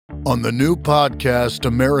On the new podcast,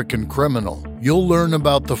 American Criminal, you'll learn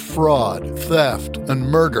about the fraud, theft, and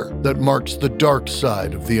murder that marks the dark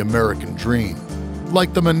side of the American dream.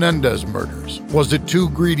 Like the Menendez murders, was it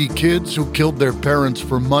two greedy kids who killed their parents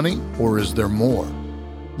for money, or is there more?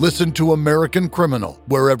 Listen to American Criminal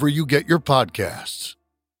wherever you get your podcasts.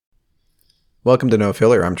 Welcome to No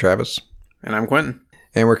Filler. I'm Travis. And I'm Quentin.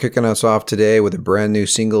 And we're kicking us off today with a brand new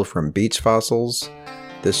single from Beach Fossils.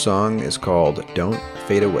 This song is called Don't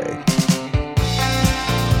Fade Away.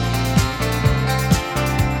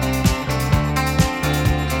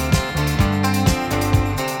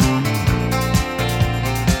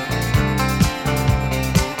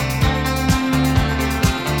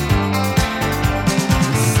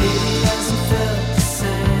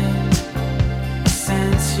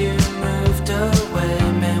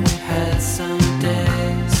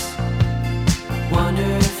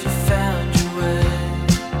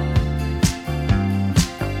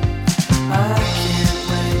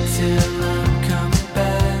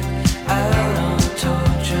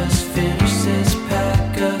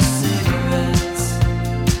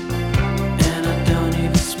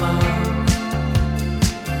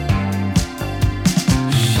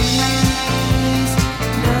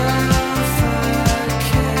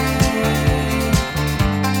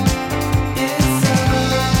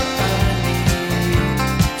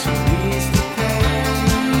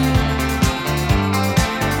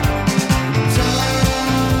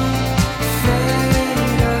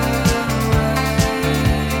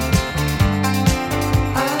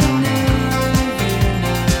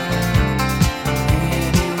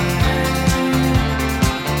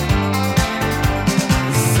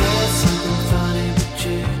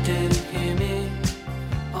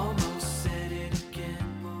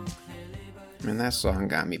 That song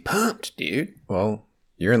got me pumped, dude. Well,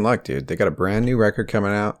 you're in luck, dude. They got a brand new record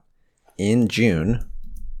coming out in June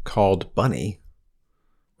called Bunny,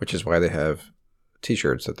 which is why they have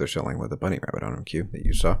t-shirts that they're selling with a bunny rabbit on them, Q, that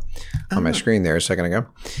you saw on my screen there a second ago.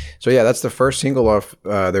 So yeah, that's the first single off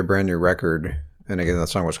their brand new record. And again, that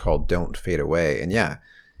song was called Don't Fade Away. And yeah,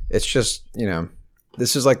 it's just,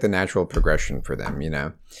 this is like the natural progression for them,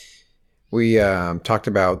 We talked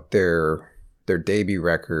about their debut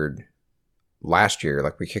record last year.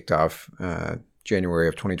 Like we kicked off January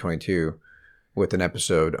of 2022 with an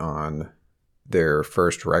episode on their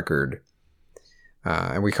first record,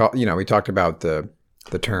 and we talked about the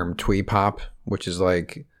term twee pop, which is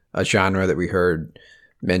like a genre that we heard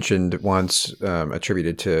mentioned once,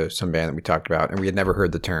 attributed to some band that we talked about, and we had never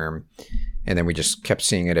heard the term, and then we just kept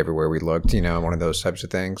seeing it everywhere we looked, one of those types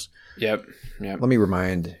of things. Yep. Let me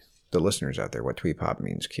remind the listeners out there what twee pop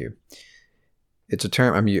means, Q. It's a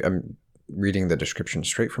term. I'm reading the description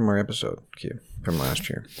straight from our episode, Q, from last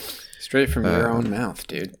year. Straight from your own mouth,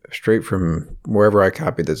 dude. Straight from wherever I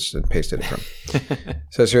copied this and pasted it from. It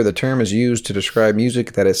says here, the term is used to describe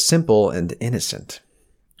music that is simple and innocent,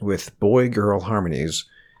 with boy-girl harmonies,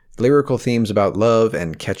 lyrical themes about love,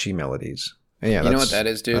 and catchy melodies. And yeah, you know what that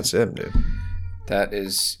is, dude? That's it, dude. That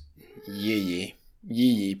is yee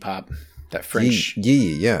pop. That French.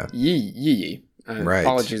 Yee, yeah. Yee. Right.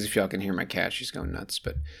 Apologies if y'all can hear my cat. She's going nuts,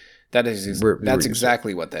 but that's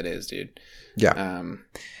exactly what that is, dude. Yeah.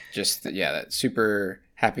 That super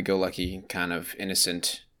happy-go-lucky kind of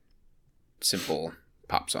innocent, simple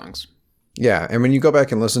pop songs. Yeah, and when you go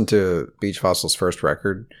back and listen to Beach Fossils' first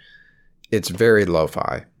record, it's very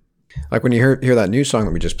lo-fi. Like when you hear that new song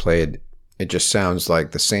that we just played, it just sounds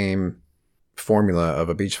like the same formula of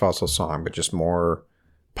a Beach Fossils song, but just more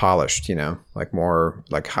polished, like more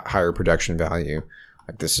like higher production value.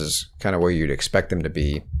 Like this is kind of where you'd expect them to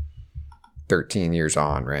be 13 years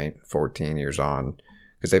on, right? 14 years on,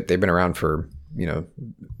 because they've been around for,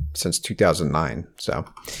 since 2009. So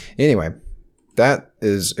anyway, that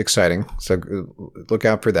is exciting. So look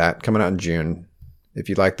out for that coming out in June. If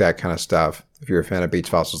you like that kind of stuff, if you're a fan of Beach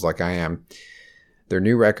Fossils like I am, their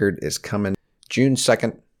new record is coming June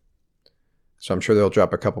 2nd. So I'm sure they'll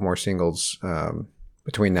drop a couple more singles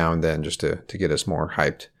between now and then just to get us more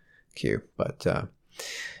hyped, Q. But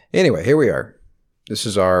anyway, here we are. This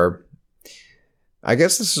is our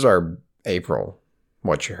April,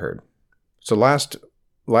 what you heard. So last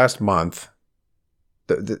month,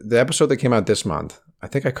 the episode that came out this month, I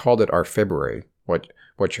think I called it our February, what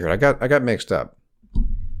you heard. I got mixed up.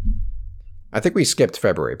 I think we skipped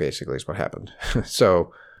February, basically, is what happened.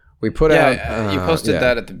 So we put out... you posted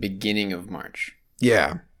that at the beginning of March.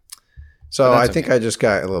 Yeah. So I think I just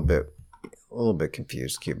got a little bit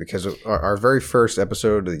confused, Q, because our very first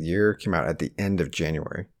episode of the year came out at the end of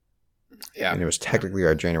January. Yeah. And it was technically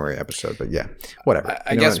our January episode, but yeah, whatever.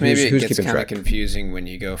 I guess maybe it gets kind of confusing when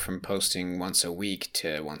you go from posting once a week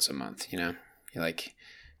to once a month, you know? You're like,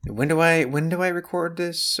 when do I record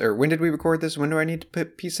this? Or when did we record this? When do I need to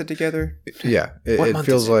piece it together? Yeah. It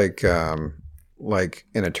feels like an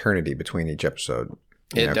eternity between each episode.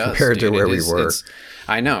 It does. Compared to where we were.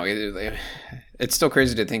 I know. It's still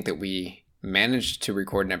crazy to think that we managed to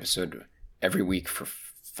record an episode every week for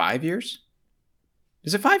 5 years.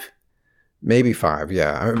 Is it 5? Maybe 5,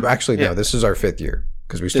 yeah. Actually, no, this is our 5th year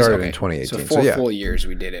because we started in 2018. So 4 full years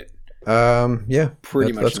we did it. Yeah.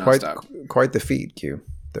 Pretty much nonstop. Quite the feat, Q,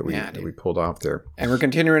 that we pulled off there. And we're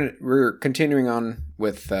continuing on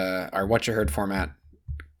with our What You Heard format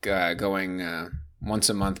going once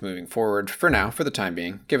a month moving forward for now, for the time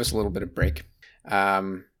being. Give us a little bit of break.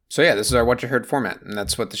 So yeah, this is our What You Heard format, and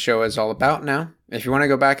that's what the show is all about now. If you want to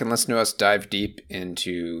go back and listen to us dive deep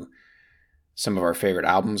into some of our favorite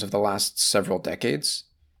albums of the last several decades,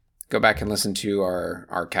 go back and listen to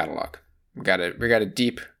our catalog. We got a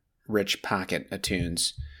deep, rich pocket of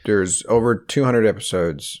tunes. There's over 200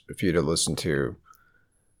 episodes for you to listen to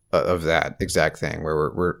of that exact thing,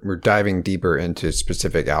 where we're diving deeper into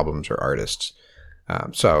specific albums or artists.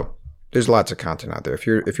 So there's lots of content out there. If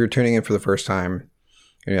you're tuning in for the first time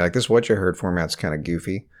and you're like, this What You Heard format's kind of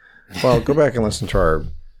goofy, well, go back and listen to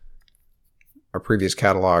our previous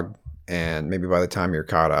catalog. And maybe by the time you're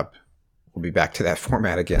caught up, we'll be back to that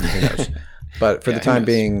format again. Who knows? But for the time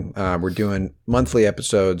being, we're doing monthly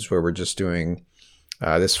episodes where we're just doing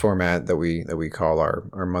this format that we call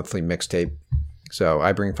our monthly mixtape. So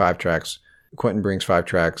I bring 5 tracks, Quentin brings 5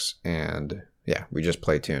 tracks, and yeah, we just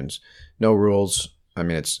play tunes. No rules. I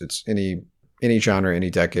mean, it's any genre, any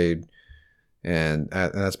decade, and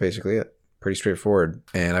that's basically it. Pretty straightforward.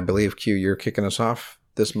 And I believe, Q, you're kicking us off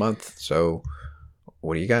this month. So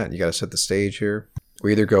what do you got? You got to set the stage here.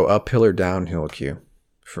 We either go uphill or downhill, Q,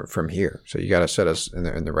 from here. So you got to set us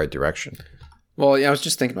in the right direction. Well, yeah, I was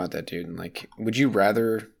just thinking about that, dude. Like, would you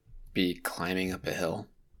rather be climbing up a hill,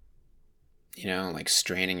 you know, like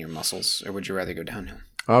straining your muscles, or would you rather go downhill?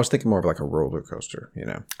 I was thinking more of like a roller coaster, you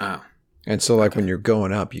know. Oh. And so, like, when you're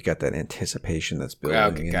going up, you got that anticipation that's building.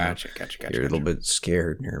 Okay, gotcha. You're a little bit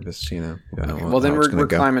scared, nervous, you know. Okay. Well, then we're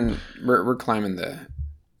climbing. We're climbing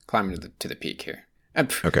to the peak here.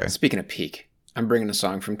 Okay. Speaking of peak, I'm bringing a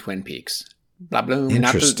song from Twin Peaks. Blah blah.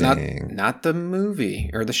 Interesting. Not the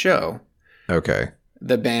movie or the show. Okay.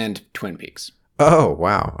 The band Twin Peaks. Oh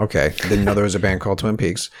wow. Okay. I didn't know there was a band called Twin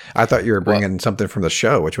Peaks. I thought you were bringing something from the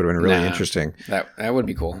show, which would have been really interesting. That would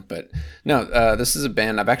be cool, but no. This is a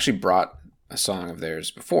band. I've actually brought a song of theirs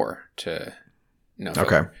before to. No.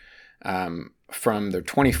 Okay. From their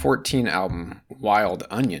 2014 album Wild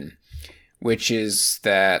Onion, which is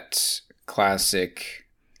that classic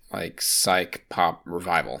like psych pop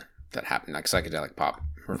revival that happened, like psychedelic pop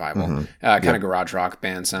revival, kind of garage rock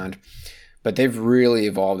band sound, but they've really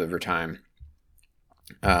evolved over time.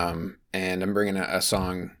 And I'm bringing a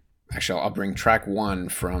song. Actually, I'll bring track 1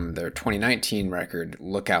 from their 2019 record,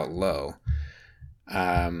 Look Out Low.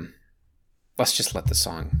 Let's just let the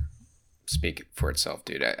song speak for itself,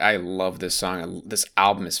 dude. I love this song. This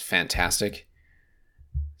album is fantastic.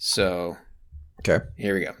 So, okay,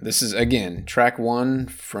 here we go. This is, again, track 1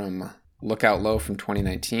 from Look Out Low from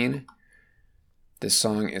 2019. This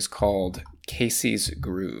song is called Casey's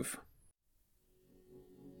Groove.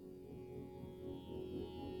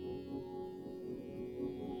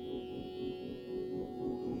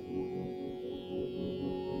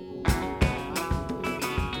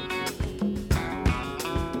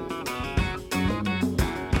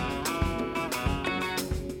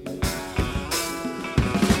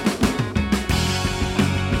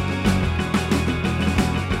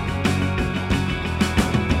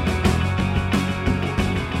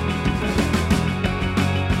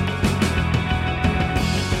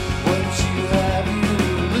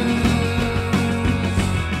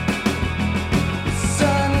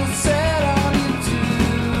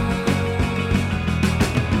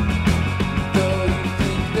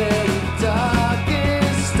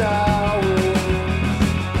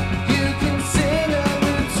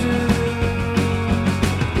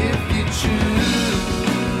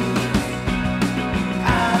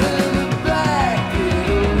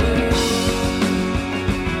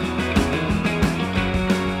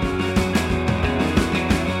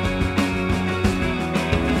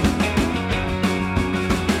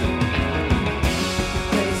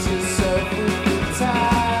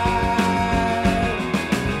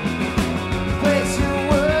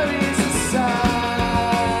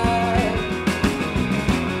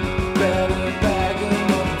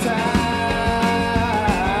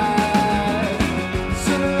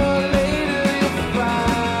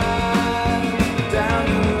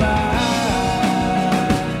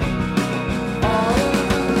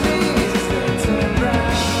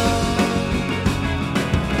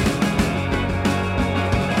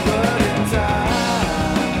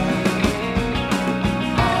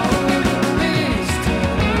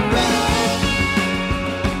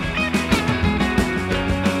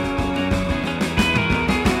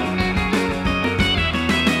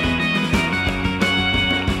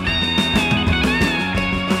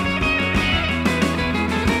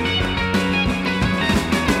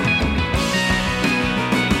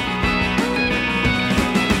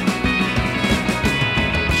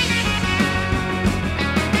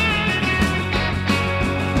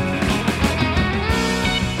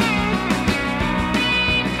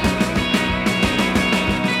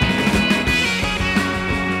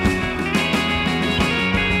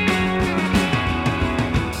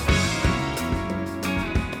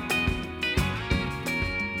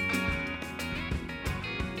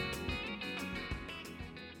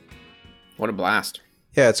 a blast.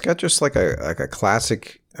 Yeah, it's got just like a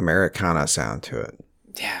classic Americana sound to it.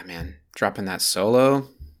 Yeah, man. Dropping that solo.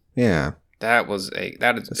 Yeah.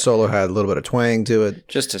 The solo had a little bit of twang to it.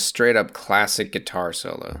 Just a straight up classic guitar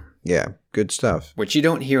solo. Yeah, good stuff. Which you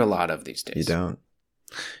don't hear a lot of these days.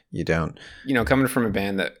 You don't. Coming from a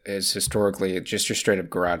band that is historically just your straight up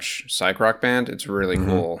garage psych rock band, it's really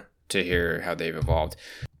cool to hear how they've evolved.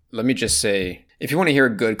 Let me just say, if you want to hear a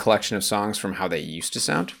good collection of songs from how they used to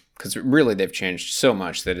sound, because really they've changed so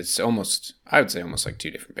much that it's almost like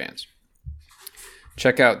two different bands.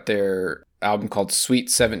 Check out their album called Sweet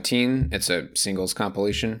 17. It's a singles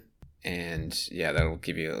compilation. And yeah, that'll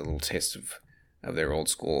give you a little taste of their old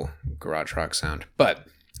school garage rock sound. But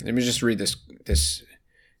let me just read this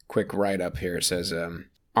quick write-up here. It says,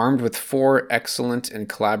 armed with 4 excellent and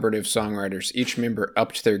collaborative songwriters, each member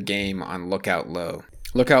upped their game on Lookout Low.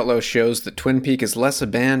 Lookout Low shows that Twin Peak is less a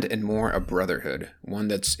band and more a brotherhood, one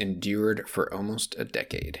that's endured for almost a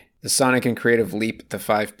decade. The sonic and creative leap the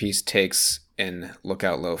 5-piece takes in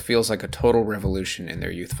Lookout Low feels like a total revolution in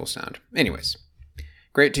their youthful sound. Anyways,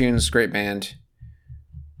 great tunes, great band,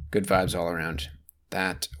 good vibes all around.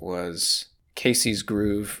 That was Casey's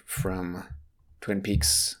Groove from Twin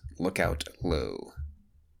Peaks' Lookout Low.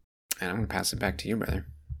 And I'm going to pass it back to you, brother.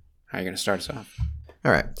 How are you going to start us off?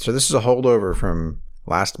 All right. So this is a holdover from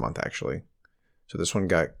last month, actually. So this one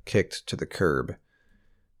got kicked to the curb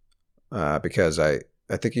because I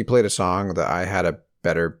think you played a song that I had a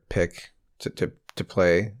better pick to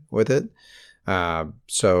play with it.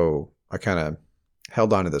 So I kind of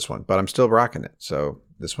held on to this one, but I'm still rocking it. So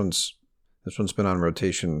this one's been on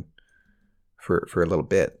rotation for a little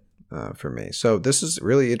bit for me. So this is a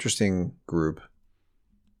really interesting group.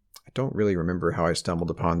 I don't really remember how I stumbled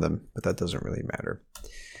upon them, but that doesn't really matter.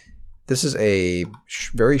 This is a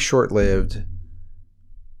very short-lived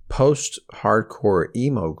post-hardcore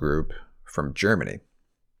emo group from Germany.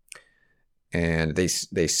 And they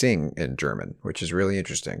sing in German, which is really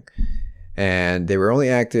interesting. And they were only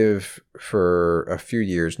active for a few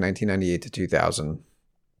years, 1998 to 2000.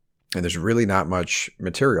 And there's really not much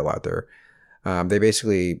material out there. They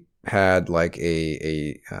basically had like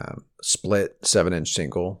a split 7-inch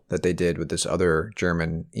single that they did with this other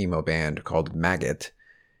German emo band called Maggot.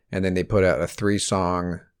 And then they put out a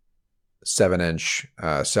 3-song, 7-inch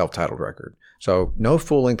self-titled record. So no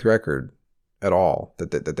full-length record at all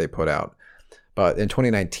that they put out. But in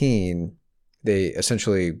 2019, they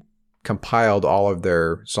essentially compiled all of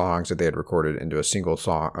their songs that they had recorded into a single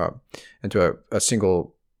song, into a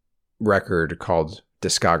single record called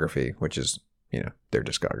Discography, which is, their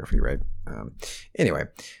discography, right? Anyway,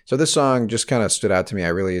 so this song just kind of stood out to me. I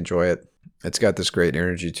really enjoy it. It's got this great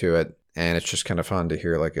energy to it, and it's just kind of fun to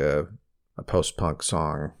hear like a post-punk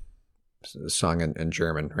song in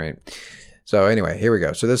German, right? So anyway, here we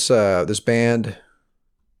go. So this band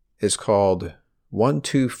is called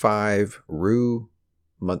 125 Rue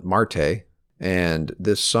Marte, and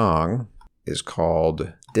this song is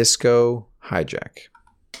called Disco Hijack.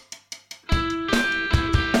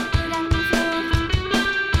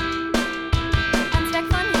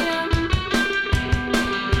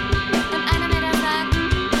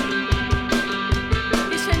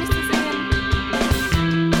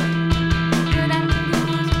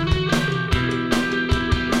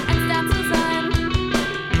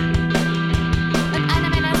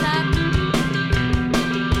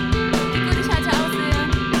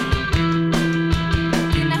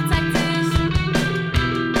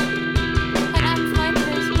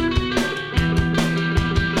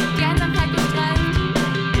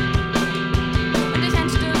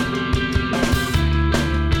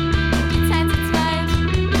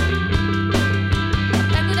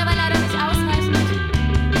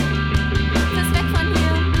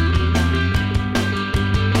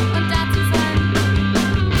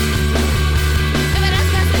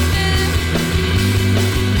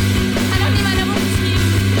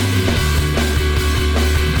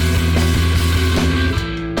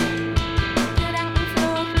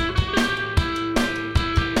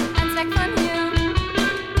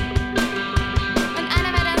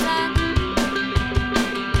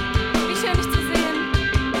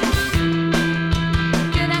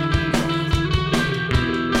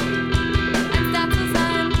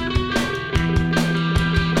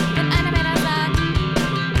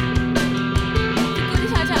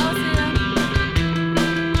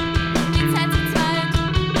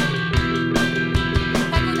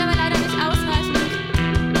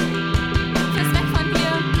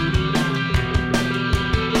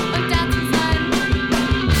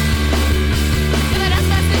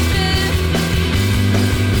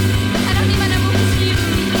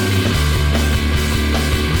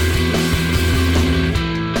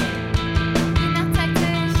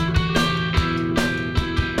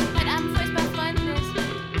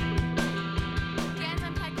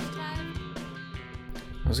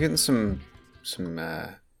 getting some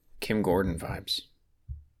Kim Gordon vibes.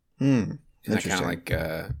 Interesting. Kind of like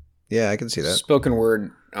yeah, I can see that. Spoken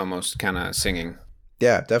word, almost kind of singing.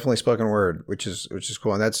 Yeah, definitely spoken word, which is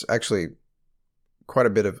cool, and that's actually quite a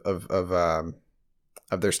bit of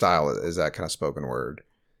their style is that kind of spoken word,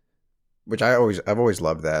 which I've always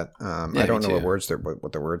loved that. I don't know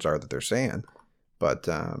what the words are that they're saying, but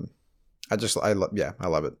I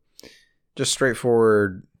love it. Just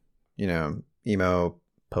straightforward, emo,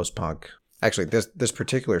 post-punk. Actually, this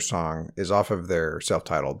particular song is off of their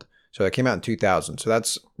self-titled. So it came out in 2000. So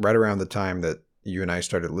that's right around the time that you and I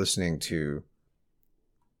started listening to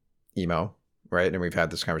emo, right? And we've had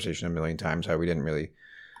this conversation a million times, how we didn't really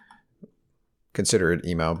consider it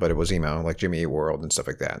emo, but it was emo, like Jimmy Eat World and stuff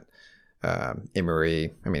like that.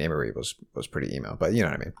 Emery was pretty emo, but you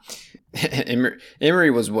know what I mean.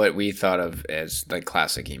 Emery was what we thought of as like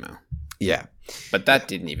classic emo. Yeah. But that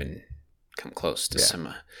didn't even come close to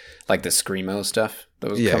some like the screamo stuff that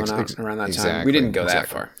was coming out around that time. We didn't go that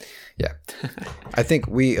far. Yeah. I think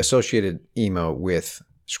we associated emo with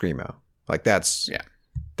screamo. Like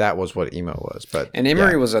that was what emo was. And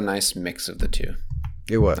Emery was a nice mix of the two.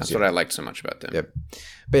 It was. That's what I liked so much about them. Yep.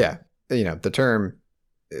 But yeah, the term,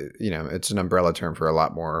 it's an umbrella term for a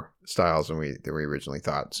lot more styles than we originally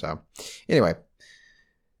thought. So anyway,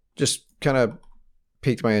 just kind of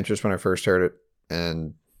piqued my interest when I first heard it.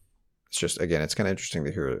 And it's just, again, it's kind of interesting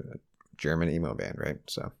to hear a German emo band, right?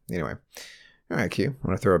 So anyway, all right, Q, I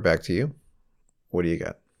want to throw it back to you. What do you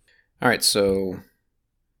got? All right, so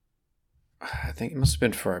I think it must have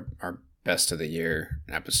been for our best of the year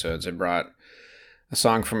episodes. I brought a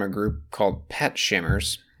song from a group called Pet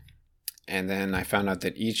Shimmers, and then I found out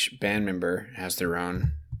that each band member has their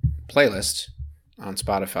own playlist on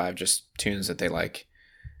Spotify of just tunes that they like.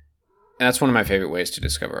 And that's one of my favorite ways to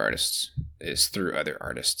discover artists is through other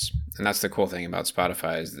artists. And that's the cool thing about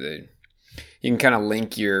Spotify is that you can kind of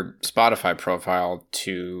link your Spotify profile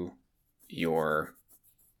to your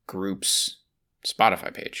group's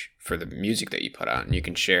Spotify page for the music that you put out. And you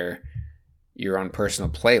can share your own personal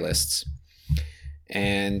playlists.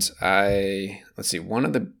 And one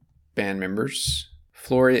of the band members,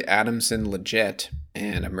 Flory Adamson Leggett,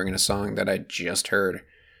 and I'm bringing a song that I just heard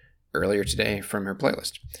earlier today from her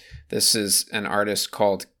playlist. This is an artist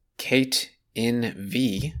called Kate in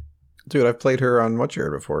V. Dude, I've played her on What You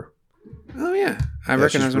Heard before. Oh yeah, I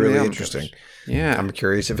recognize one of the album interesting. covers. Yeah, I'm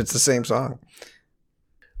curious if it's the same song.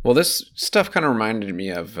 Well, this stuff kind of reminded me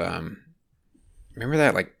of remember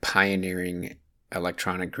that like pioneering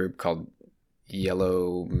electronic group called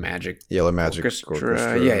Yellow Magic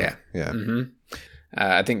Orchestra? Yeah. Mm-hmm.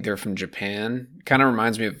 I think they're from Japan. Kind of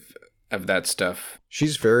reminds me of that stuff.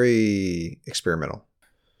 She's very experimental.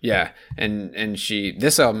 Yeah, and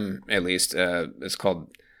this album at least is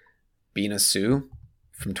called Bina Sue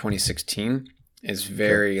from 2016. Is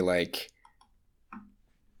very like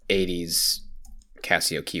 80s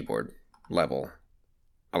Casio keyboard level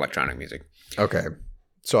electronic music. Okay,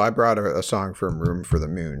 so I brought a song from Room for the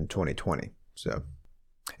Moon 2020. So,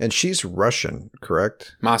 and she's Russian,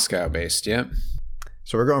 correct? Moscow based, yeah.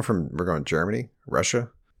 So we're going Germany, Russia.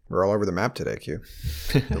 We're all over the map today, Q.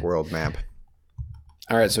 The world map.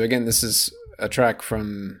 All right, so again, this is a track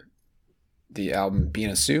from the album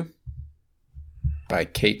Bina Sue by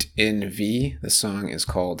Kate in V. The song is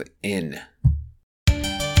called In.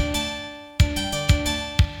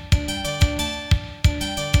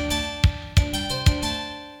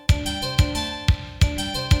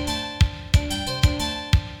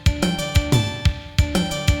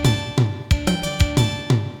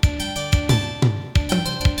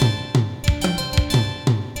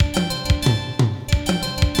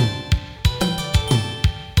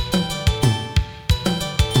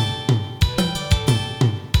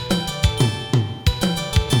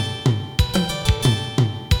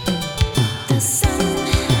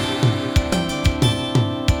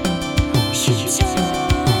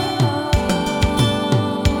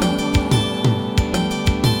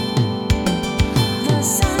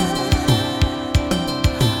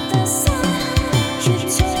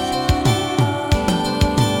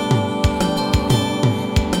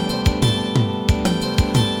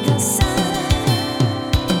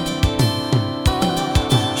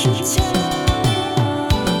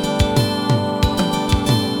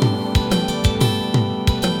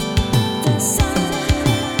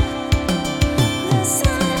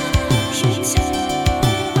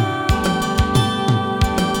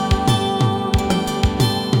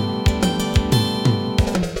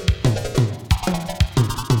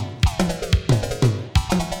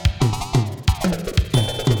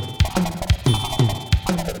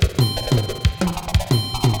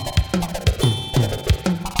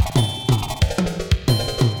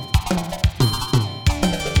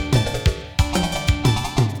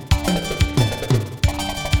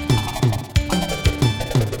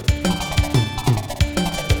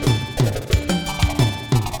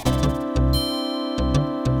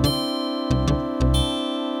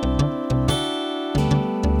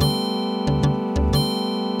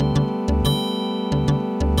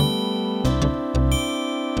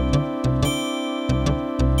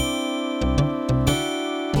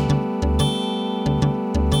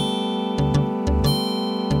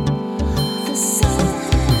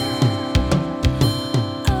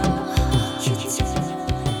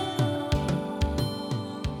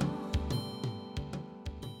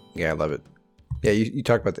 Yeah, I love it. Yeah, you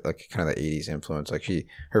talk about like kind of the 80s influence. Like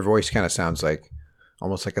her voice kind of sounds like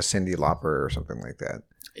almost like a Cyndi Lauper or something like that.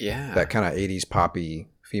 Yeah. That kind of 80s poppy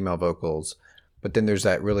female vocals. But then there's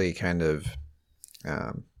that really kind of,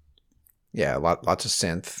 lots of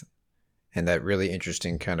synth and that really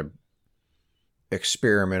interesting kind of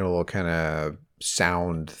experimental kind of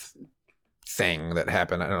sound thing that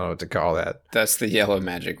happened. I don't know what to call that. That's the Yellow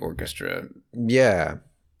Magic Orchestra. Yeah.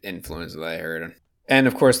 Influence that I heard. And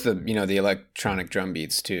of course the electronic drum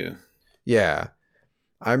beats too. Yeah.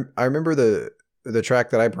 I remember the track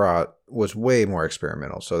that I brought was way more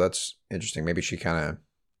experimental. So that's interesting. Maybe she kind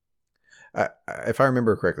of, if I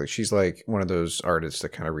remember correctly, she's like one of those artists that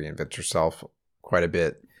kind of reinvents herself quite a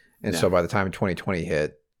bit. And so by the time 2020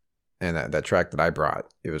 hit and that track that I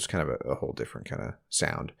brought, it was kind of a whole different kind of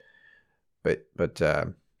sound. But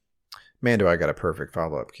man, do I got a perfect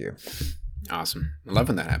follow-up cue. Awesome. I love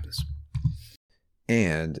when that happens.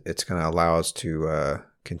 And it's going to allow us to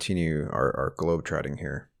continue our globetrotting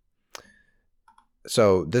here.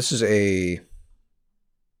 So this is a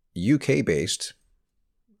UK-based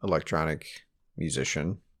electronic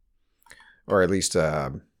musician, or at least,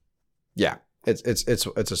 it's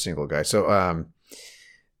a single guy. So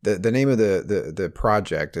the name of the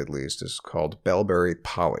project, at least, is called Bellberry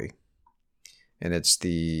Polly, and it's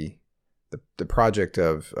the project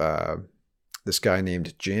of this guy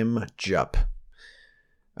named Jim Jupp.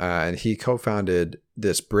 And he co-founded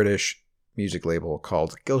this British music label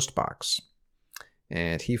called Ghostbox.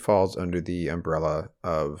 And he falls under the umbrella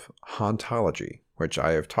of Hauntology, which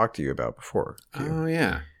I have talked to you about before. Oh,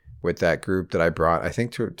 yeah. With that group that I brought, I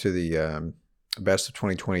think, to the Best of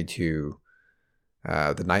 2022,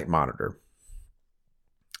 the Night Monitor.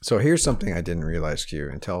 So here's something I didn't realize, Q,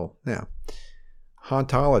 until now.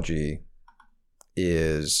 Hauntology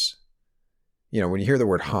is... when you hear the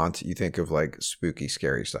word haunt, you think of like spooky,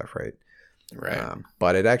 scary stuff, right? Right.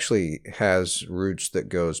 But it actually has roots that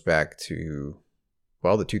goes back to,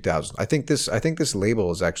 the 2000s. I think this label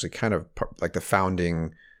is actually kind of like the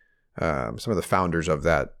founding, some of the founders of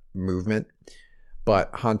that movement.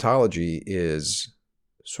 But hauntology is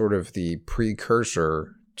sort of the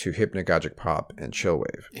precursor to hypnagogic pop and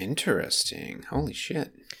chillwave. Interesting. Holy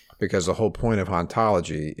shit. Because the whole point of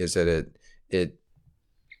hauntology is that it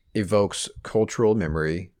evokes cultural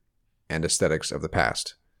memory and aesthetics of the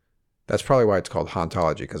past. That's probably why it's called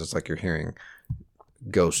hauntology, because it's like you're hearing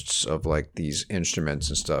ghosts of like these instruments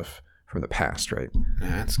and stuff from the past, right?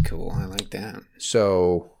 That's cool. I like that.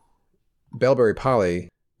 So Bellberry Polly,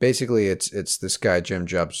 basically it's this guy Jim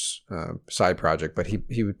Jupp's side project, but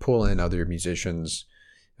he would pull in other musicians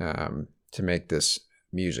to make this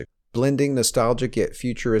music, blending nostalgic yet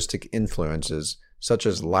futuristic influences such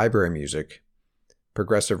as library music,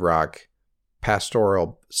 progressive rock,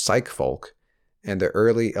 pastoral psych folk, and the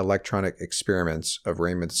early electronic experiments of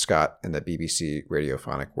Raymond Scott and the BBC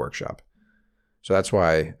Radiophonic Workshop. So that's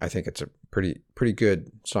why I think it's a pretty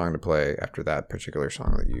good song to play after that particular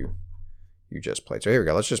song that you just played. So here we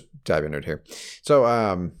go. Let's just dive into it here.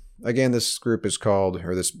 So again, this group is called,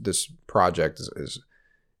 or this project is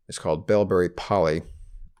called Bellberry Polly,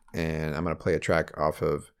 and I'm going to play a track off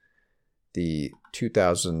of the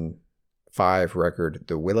 2005 record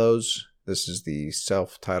The Willows. This is the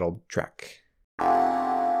self-titled track.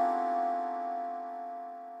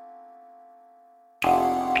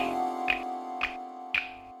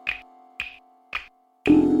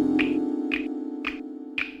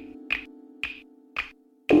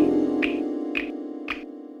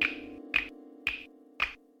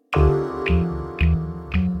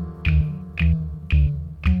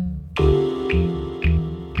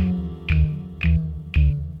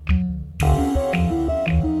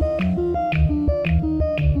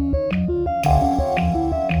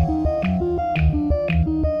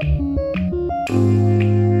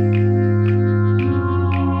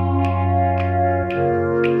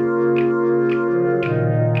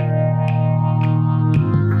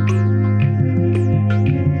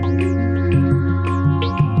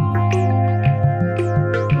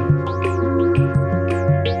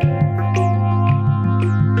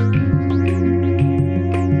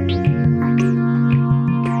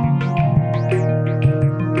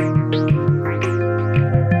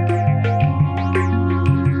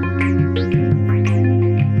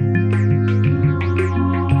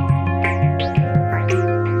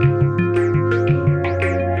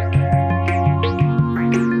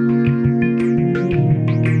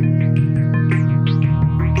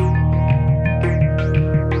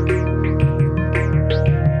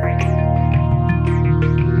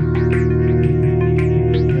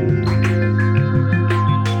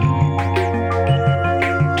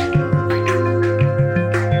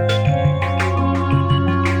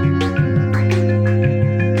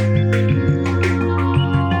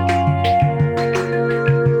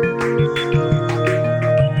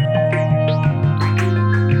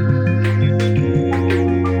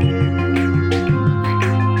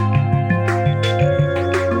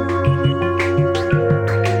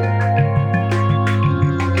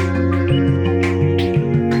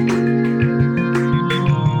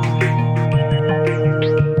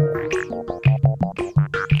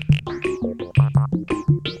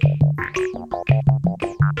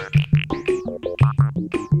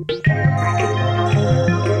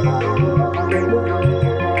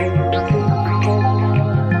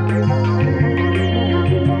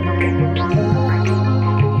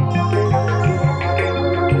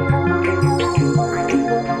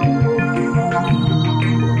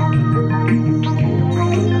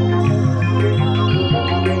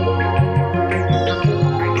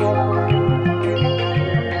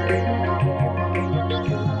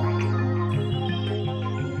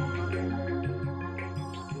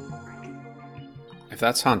 If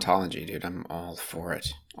that's hauntology, dude, I'm all for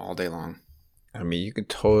it all day long. I mean, you can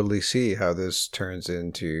totally see how this turns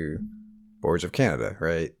into Boards of Canada,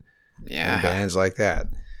 right? Yeah. And bands like that.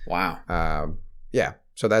 Wow. Yeah.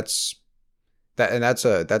 So that's that, and that's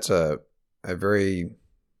a very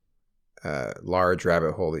large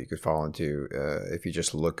rabbit hole that you could fall into if you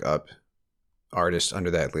just look up artists under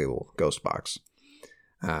that label, Ghostbox.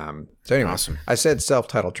 So anyway, Awesome. I said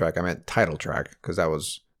self-titled track. I meant title track because that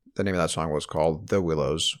was the name of that song was called The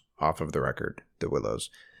Willows off of the record, The Willows.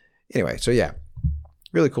 Anyway, so yeah,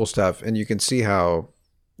 really cool stuff. And you can see how,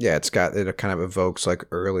 yeah, it kind of evokes like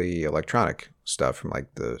early electronic stuff from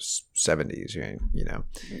like the 70s, you know?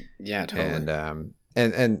 Yeah, totally.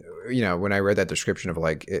 And you know, when I read that description of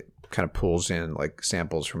like, it kind of pulls in like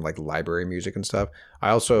samples from like library music and stuff. I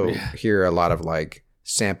also hear a lot of like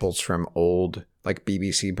samples from old like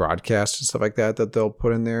BBC broadcasts and stuff like that they'll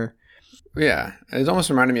put in there. Yeah. It almost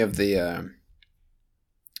reminded me of the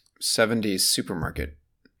 70s supermarket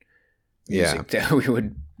music that we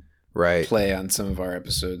would play on some of our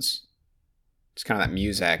episodes. It's kind of that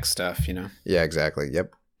Muzak stuff, you know? Yeah, exactly.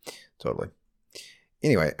 Yep. Totally.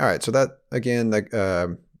 Anyway, all right. So that, again, like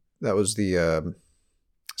that was the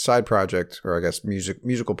side project, or I guess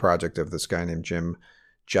musical project of this guy named Jim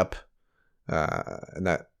Jupp. And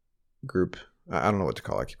that group, I don't know what to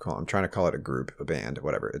call it. I'm trying to call it a group, a band,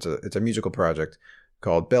 whatever. It's a musical project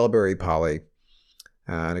called Bellberry Polly.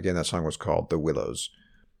 And again, that song was called The Willows.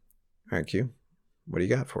 All right, Q, what do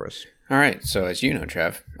you got for us? All right. So as you know,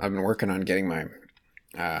 Trev, I've been working on getting my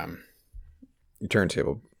your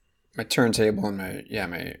turntable. My turntable and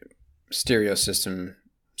my stereo system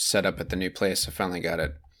set up at the new place. I finally got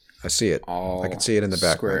it. I see it. All I can see it in the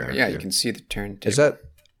background. Square. Yeah, you can see the turntable.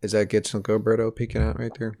 Is that Gibson Globetrotting peeking out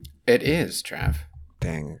right there? It is, Trav.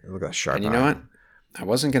 Dang, look at that sharp eye. And you know what? I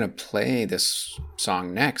wasn't gonna play this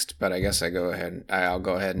song next, but I guess I'll go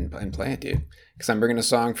ahead and play it, dude. Because I'm bringing a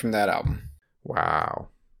song from that album. Wow.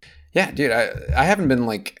 Yeah, dude. I haven't been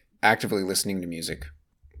like actively listening to music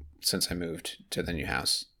since I moved to the new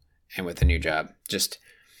house and with the new job. Just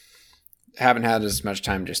haven't had as much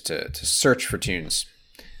time just to search for tunes.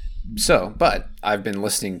 So, but I've been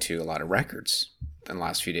listening to a lot of records in the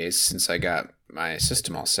last few days since I got my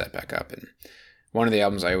system all set back up. And one of the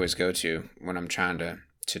albums I always go to when I'm trying to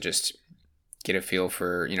just get a feel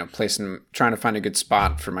for, you know, trying to find a good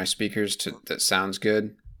spot for my speakers that sounds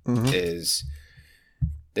good is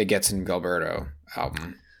the Getson Gilberto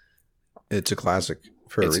album. It's a classic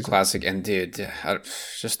for a reason. It's a classic. And dude,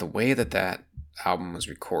 just the way that album was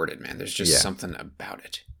recorded, man, there's just something about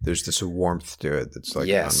it. There's this warmth to it that's like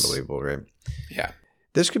unbelievable, right? Yeah.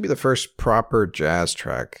 This could be the first proper jazz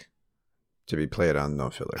track to be played on No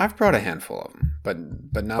Filler. I've brought a handful of them,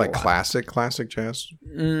 but not like a lot. classic jazz.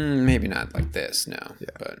 Maybe not like this, no. Yeah.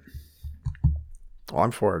 But well, I'm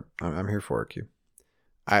for it. I'm here for it, Q.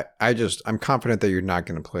 I'm confident that you're not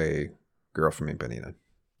going to play "Girl from Ipanema."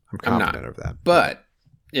 I'm confident of that. But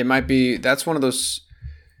it might be. That's one of those.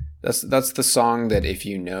 That's the song that if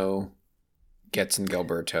you know Getson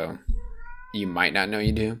Gilberto, you might not know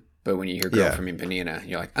you do. But when you hear "Girl from Ipanema,"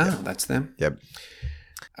 you're like, oh, that's them. Yep.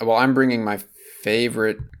 Well, I'm bringing my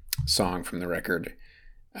favorite song from the record,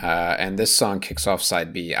 and this song kicks off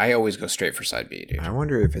side B. I always go straight for side B, dude. I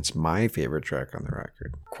wonder if it's my favorite track on the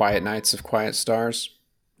record. "Quiet Nights of Quiet Stars."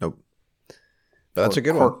 Nope. But that's a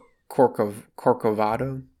good one.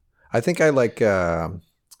 Corcovado. I think I like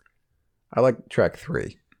track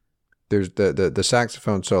 3. There's the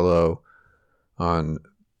saxophone solo on.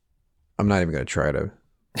 I'm not even going to try to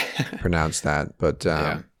pronounce that, but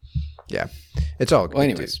yeah, it's all good. Well,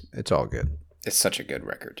 anyways, dude. It's all good. It's such a good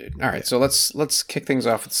record, dude. All right, so let's kick things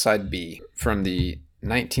off with side B from the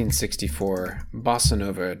 1964 bossa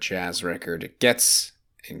nova jazz record Getz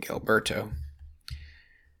and Gilberto.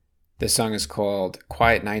 This song is called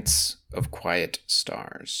 "Quiet Nights of Quiet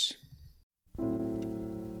Stars."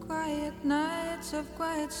 Quiet nights of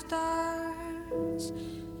quiet stars,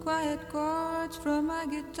 quiet chords from my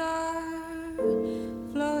guitar,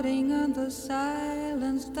 floating on the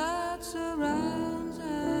silence that surrounds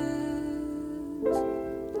us.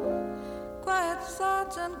 Quiet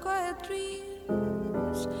thoughts and quiet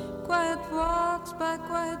dreams, quiet walks by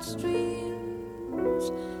quiet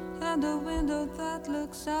streams, and a window that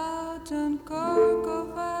looks out on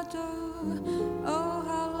Corcovado. Oh,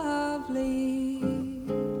 how lovely.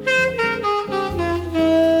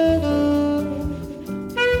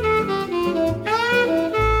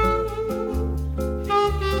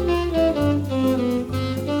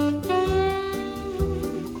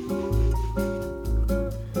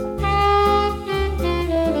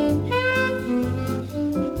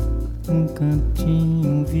 Um cantinho,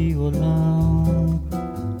 um violão,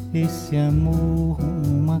 esse amor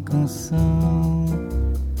uma canção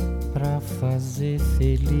pra fazer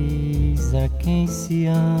feliz a quem se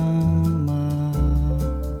ama.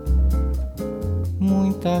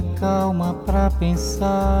 Muita calma pra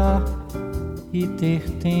pensar e ter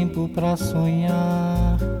tempo pra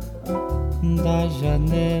sonhar. Da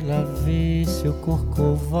janela vê seu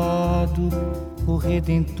corcovado, o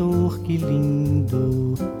Redentor, que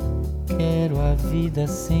lindo. Quero a vida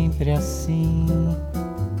sempre assim,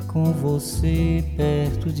 com você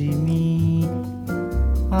perto de mim,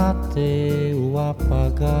 até o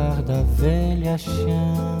apagar da velha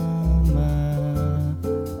chama.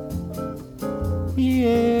 E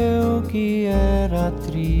eu que era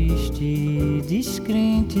triste,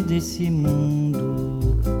 descrente desse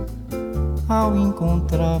mundo, ao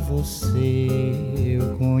encontrar você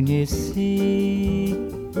eu conheci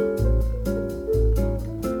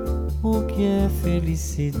o que é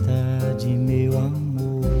felicidade, meu amor.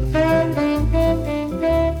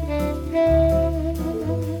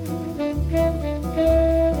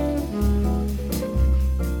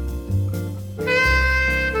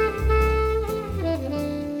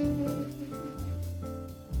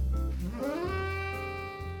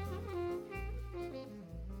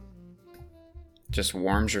 Just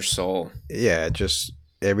warms your soul. Yeah, just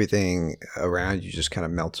everything around you just kind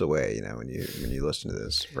of melts away, you know, when you listen to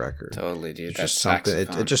this record. Totally, dude. It's That's just something. It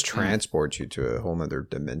saxophone. just transports you to a whole nother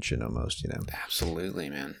dimension, almost, you know. Absolutely,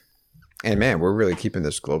 man. And man, we're really keeping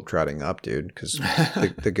this globetrotting up, dude, because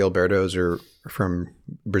the Gilbertos are from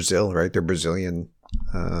Brazil, right? They're Brazilian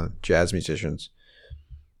jazz musicians.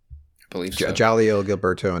 I believe so. Jaleel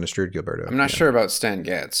Gilberto and Astrud Gilberto. I'm not sure about Stan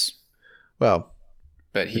Getz, Well,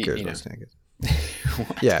 but who he, cares you know. about Stan Getz?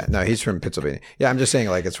 Yeah, no, he's from Pennsylvania. Yeah, I'm just saying,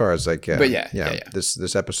 like, as far as like, But yeah.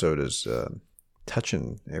 this episode is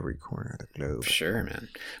touching every corner of the globe. Sure, man.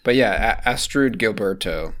 But yeah, Astrud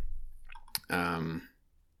Gilberto,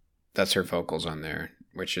 that's her vocals on there,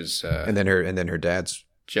 which is And then her dad's.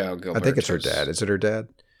 Joe Gilberto. I think it's her dad. Is it her dad?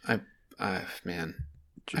 Man,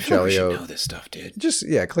 I feel like we should Jaleo. know this stuff, dude. Just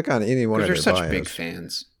click on any one of Because their they're such bios. big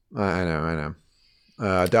fans. I know.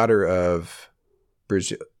 Daughter of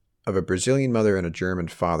a Brazilian mother and a German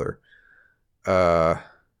father. Or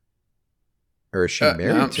is she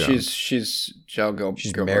married to him? She's Joe Gilberto's.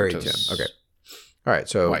 She's married to him. Okay. All right.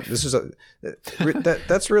 So wife. this is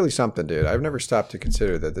that's really something, dude. I've never stopped to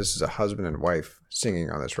consider that this is a husband and wife singing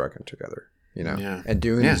on this record together, you know, Yeah. and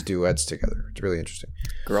doing these duets together. It's really interesting.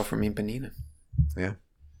 Girl from Ipanema. Yeah.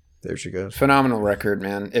 There she goes. Phenomenal record,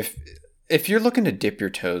 man. If you're looking to dip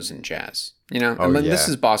your toes in jazz, you know, Oh, this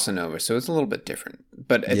yeah. is bossa nova, so it's a little bit different.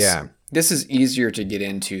 But this is easier to get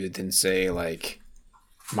into than, say, like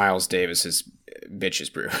Miles Davis's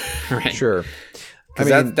Bitches Brew, right? Sure.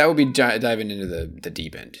 Because that would be diving into the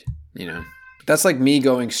deep end, you know. That's like me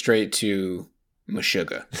going straight to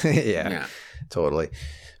Meshuggah. yeah, totally.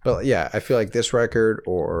 But yeah, I feel like this record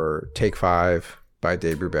or Take 5 by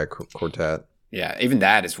Dave Brubeck Quartet. Yeah, even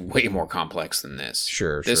that is way more complex than this.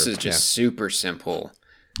 Sure. This is just super simple,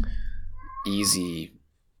 easy.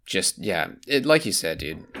 Just it, like you said,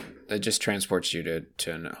 dude. It just transports you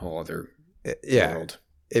to a whole other world.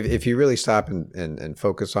 If you really stop and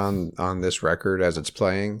focus on this record as it's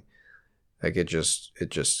playing, like it just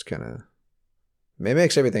kind of it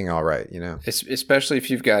makes everything all right, you know. Especially if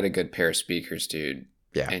you've got a good pair of speakers, dude.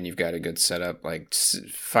 Yeah. And you've got a good setup. Like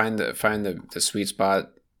find the sweet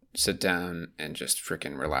spot, sit down, and just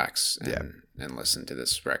freaking relax and listen to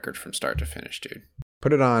this record from start to finish, dude.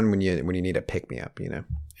 Put it on when you need a pick me up, you know.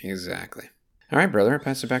 Exactly. All right, brother. I'll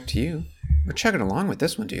pass it back to you. We're chugging along with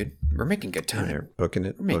this one, dude. We're making good time. They're booking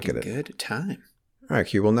it. We're making good time. All right,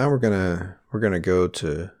 Q. Well, now we're gonna go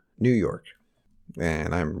to New York,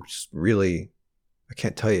 and I'm just really, I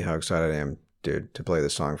can't tell you how excited I am, dude, to play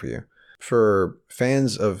this song for you. For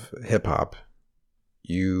fans of hip hop,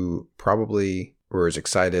 you probably were as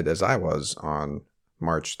excited as I was on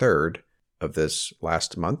March 3rd of this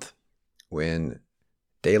last month when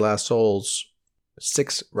De La Soul's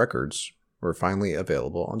 6 records were finally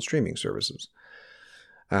available on streaming services.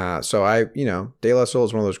 So De La Soul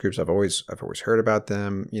is one of those groups I've always heard about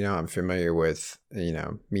them. You know, I'm familiar with,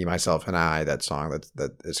 Me, Myself, and I, that song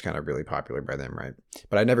that is kind of really popular by them, right?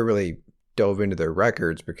 But I never really dove into their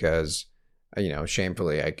records because,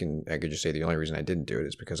 shamefully, I could just say the only reason I didn't do it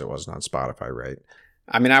is because it wasn't on Spotify, right?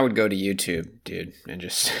 I mean, I would go to YouTube, dude, and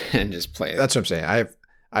just play it. That's what I'm saying.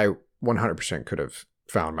 I 100% could have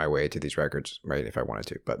found my way to these records, right, if I wanted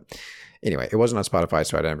to. But anyway, it wasn't on Spotify,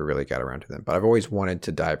 so I never really got around to them. But I've always wanted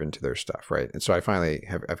to dive into their stuff, right? And so I finally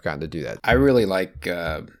have gotten to do that. I really like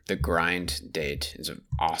The Grind Date. It's an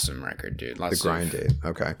awesome record, dude. The Grind Date,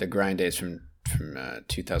 okay. The Grind Date's from from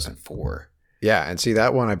 2004. Yeah, and see,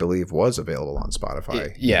 that one I believe was available on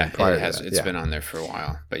Spotify. Yeah, prior it to has. that. It's been on there for a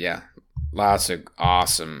while. But yeah, lots of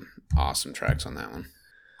awesome tracks on that one.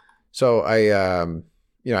 So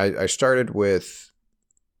I started with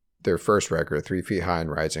their first record, 3 Feet High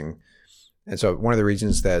and Rising. And so one of the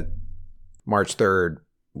reasons that March 3rd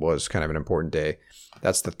was kind of an important day,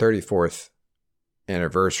 that's the 34th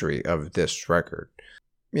anniversary of this record.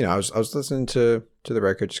 I was listening to the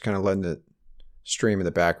record, just kind of letting it stream in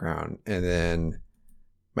the background, and then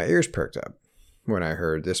my ears perked up when I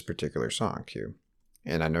heard this particular song, Q.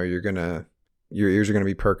 And I know your ears are gonna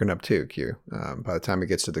be perking up too, Q, by the time it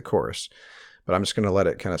gets to the chorus. But I'm just gonna let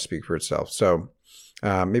it kind of speak for itself. So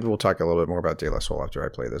maybe we'll talk a little bit more about De La Soul after I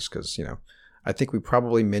play this, because I think we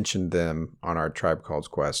probably mentioned them on our Tribe Called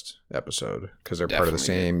Quest episode because they're part of the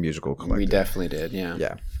same musical collective. We definitely did, yeah.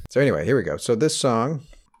 Yeah. So anyway, here we go. So this song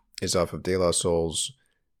is off of De La Soul's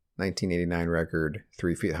 1989 record,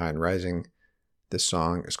 3 Feet High and Rising. This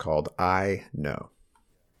song is called I Know.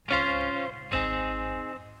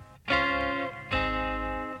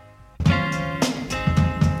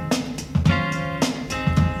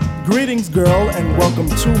 Greetings, girl, and welcome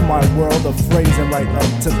to my world of phrasing. Right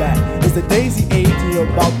up to bat is the daisy age, and you're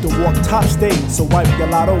about to walk top stage, so wipe your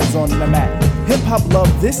lottos on the mat. Hip-hop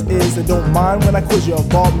love this is, and don't mind when I quiz your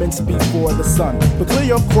involvements before the sun. But clear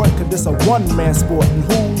your court, cause this a one-man sport, and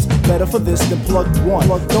who's better for this than plug one?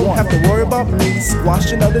 Don't have to worry about me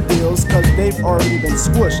squashing other deals, cause they've already been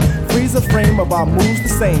squished. Freeze a frame of our moves the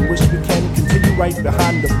same, wish we can continue right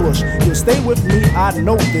behind the bush. You'll stay with me, I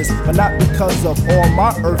know this, but not because of all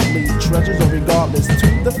my earthly treasures, or regardless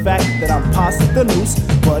to the fact that I'm past the noose,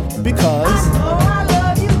 but because I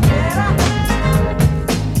love you better.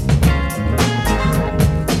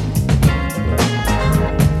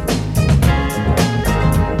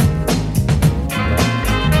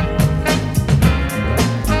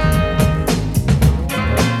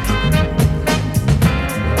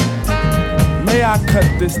 May I cut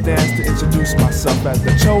this dance to introduce myself as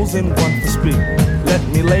the chosen one for speak. Let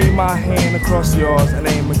me lay my hand across yours and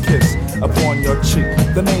aim a kiss upon your cheek.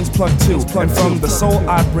 The name's Plug 2, and from the soul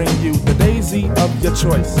I bring you the daisy of your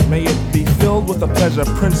choice. May it be filled with a pleasure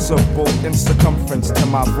principle in circumference to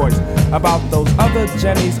my voice. About those other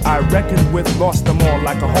Jennies I reckoned with, lost them all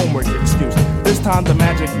like a homework excuse. This time the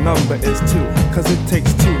magic number is 2, cause it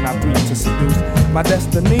takes 2, not 3 to seduce. My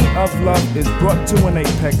destiny of love is brought to an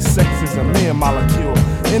apex. Sex is a mere molecule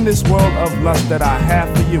in this world of lust that I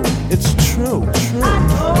have for you. It's true. I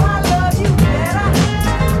know I love you better.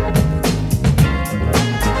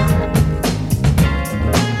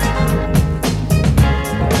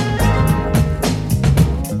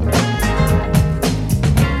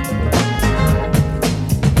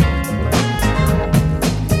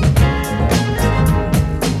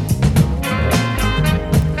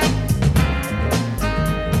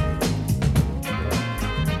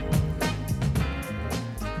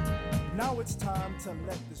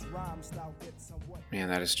 Man,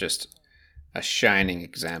 that is just a shining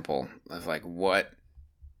example of like what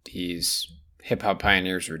these hip hop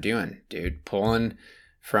pioneers were doing, dude. Pulling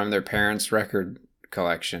from their parents' record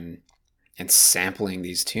collection and sampling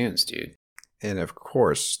these tunes, dude. And of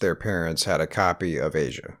course, their parents had a copy of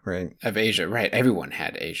Asia, right? Of Asia, right. Everyone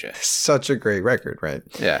had Asia. Such a great record, right?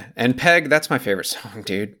 Yeah. And Peg, that's my favorite song,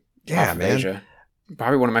 dude. Yeah, man. Asia.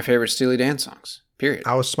 Probably one of my favorite Steely Dan songs. Period.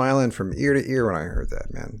 I was smiling from ear to ear when I heard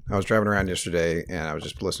that, man. I was driving around yesterday and I was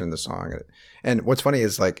just listening to the song. And what's funny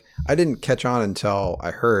is, like, I didn't catch on until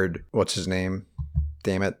I heard, what's his name?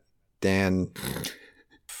 Damn it. Dan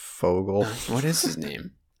Fogel. What is his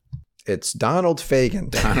name? It's Donald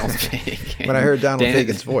Fagen. Donald Fagen. When I heard Donald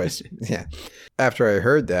Fagen's voice. Yeah. After I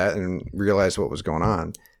heard that and realized what was going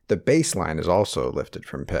on, the bass line is also lifted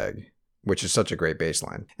from Peg, which is such a great bass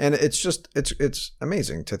line. And it's just, it's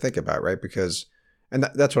amazing to think about, right? Because... And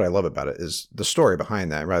that's what I love about it, is the story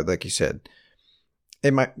behind that, right? Like you said,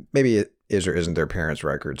 maybe it is or isn't their parents'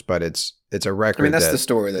 records, but it's a record. I mean, that's the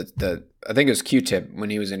story that I think it was Q-Tip when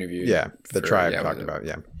he was interviewed. Yeah, the Tribe talked about.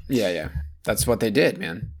 Yeah. Yeah. That's what they did,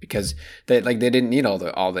 man, because they didn't need all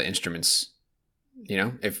the instruments. You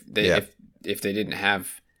know, if they didn't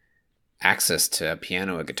have access to a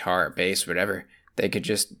piano, a guitar, a bass, whatever, they could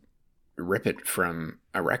just rip it from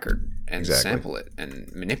a record and sample it and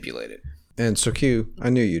manipulate it. And so, Q, I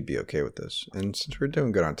knew you'd be okay with this. And since we're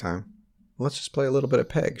doing good on time, let's just play a little bit of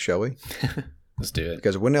Peg, shall we? Let's do it.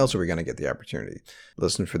 Because when else are we going to get the opportunity?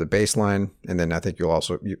 Listen for the bass line, and then I think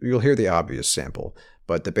you'll hear the obvious sample,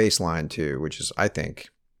 but the bass line too, which is, I think,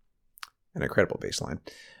 an incredible bass line.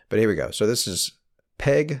 But here we go. So this is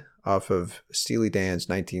Peg off of Steely Dan's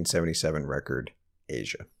 1977 record,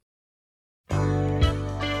 Asia.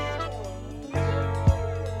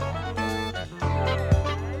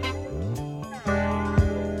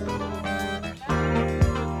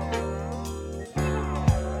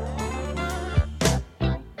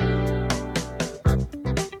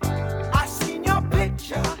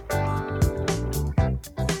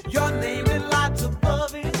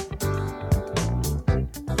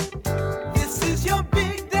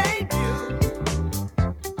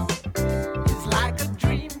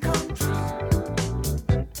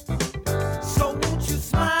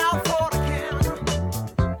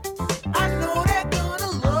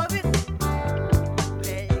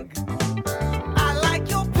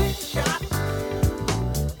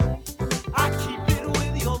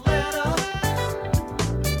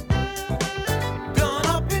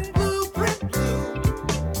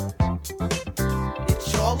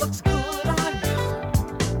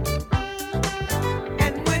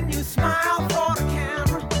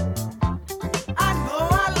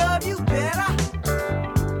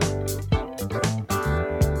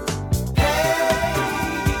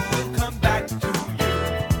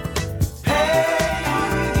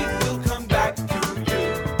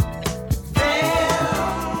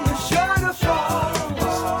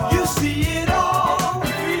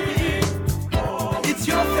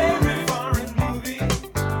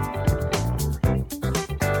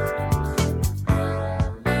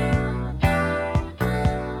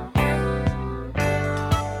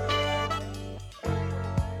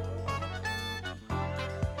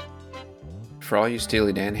 for all you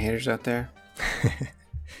Steely Dan haters out there,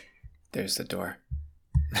 there's the door.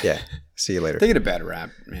 Yeah. See you later. They get a bad rap,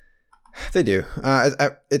 man. They do.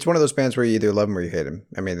 It's one of those bands where you either love them or you hate them.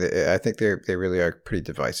 I mean, I think they really are pretty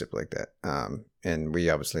divisive like that. And we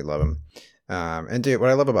obviously love them. And dude, what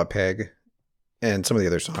I love about Peg and some of the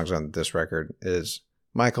other songs on this record is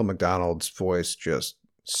Michael McDonald's voice just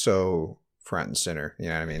so front and center. You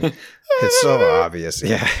know what I mean? It's so obvious.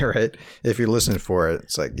 Yeah, right. If you're listening for it,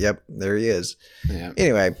 it's like, yep, there he is. Yeah.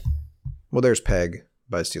 Anyway, well, there's Peg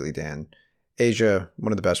by Steely Dan. Asia,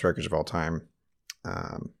 one of the best records of all time.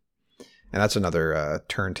 And that's another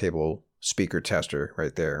turntable speaker tester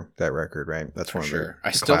right there. That record, right? That's one of the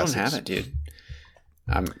I still don't have it, dude.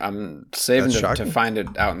 I'm saving to find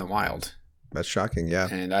it out in the wild. That's shocking, yeah.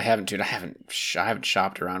 And I haven't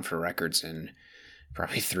shopped around for records in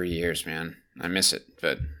probably 3 years, man. I miss it,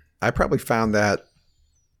 but I probably found that.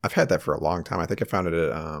 I've had that for a long time. I think I found it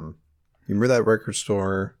at you remember that record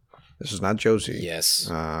store? This is not Josie.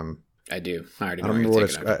 Yes. I do. I already I know don't remember what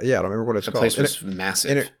it's. I don't remember what it's the called. The place was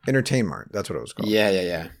massive. Entertainment. That's what it was called.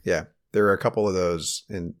 Yeah. Yeah. There were a couple of those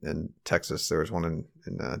in Texas. There was one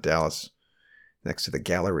in Dallas next to the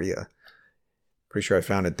Galleria. Pretty sure I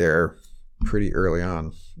found it there pretty early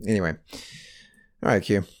on. Anyway. All right,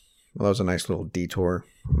 Q. Well, that was a nice little detour.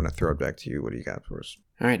 I'm going to throw it back to you. What do you got for us?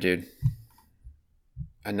 All right, dude.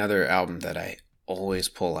 Another album that I always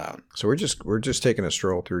pull out. So we're just taking a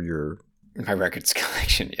stroll through my records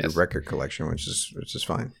collection, yes. Your record collection, which is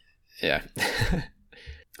fine. Yeah.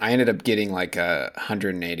 I ended up getting like a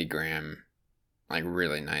 180 gram, like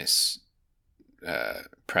really nice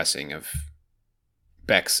pressing of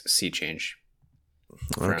Beck's Sea Change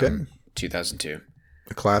from 2002.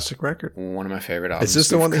 A classic record. One of my favorite albums. Is this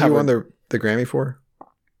the one that you won the Grammy for?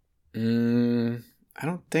 I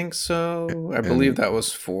don't think so. I believe that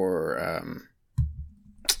was for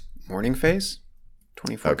Morning Phase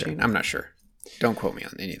 2014. Okay. I'm not sure. Don't quote me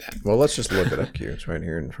on any of that. Well, let's just look it up, Q. It's right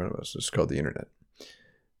here in front of us. It's called the internet.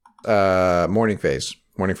 Morning Phase.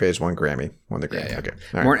 Morning Phase won Grammy. Won the Grammy. Yeah. Okay.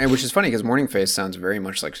 Right. Which is funny because Morning Phase sounds very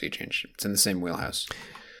much like Sea Change. It's in the same wheelhouse.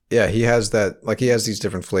 Yeah, he has that. Like he has these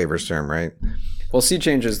different flavors to him, right? Well, Sea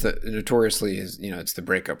Change is notoriously is it's the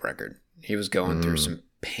breakup record. He was going through some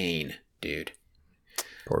pain, dude.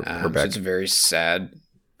 Poor so it's a very sad,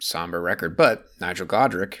 somber record. But Nigel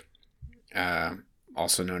Godrich,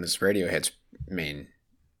 also known as Radiohead's main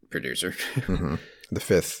producer, the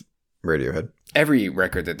fifth Radiohead. Every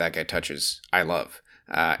record that guy touches, I love.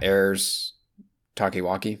 Air's Talkie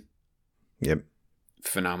Walkie. Yep.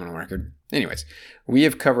 Phenomenal record. Anyways, we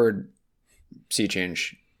have covered Sea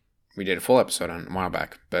Change. We did a full episode on a while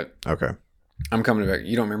back, but okay. I'm coming back.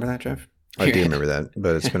 You don't remember that, Jeff? I do remember that,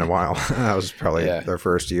 but it's been a while. That was probably their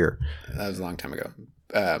first year. That was a long time ago.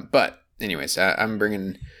 But anyways, I'm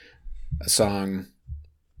bringing a song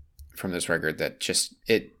from this record that just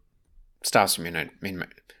it stops me in my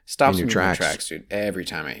tracks, dude. Every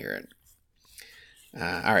time I hear it.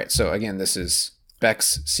 All right, so again, this is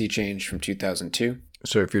Beck's Sea Change from 2002.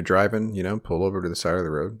 So if you're driving, pull over to the side of the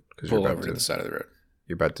road. Pull over to the side of the road.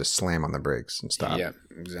 You're about to slam on the brakes and stop. Yeah,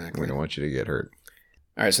 exactly. We don't want you to get hurt.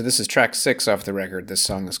 All right, so this is track 6 off the record. This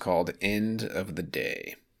song is called End of the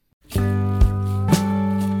Day.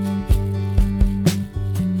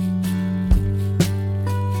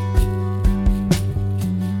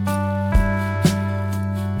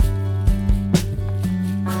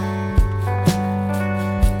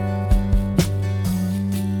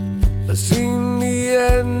 I seen the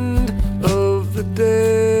end of the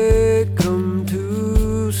day come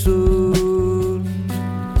too soon.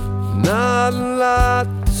 Not a lot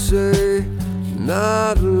to say,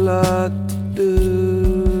 not a lot to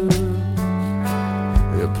do.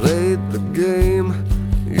 You played the game,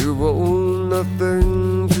 you owe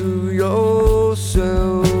nothing to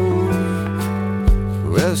yourself.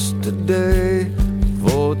 Rest today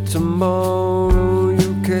for tomorrow,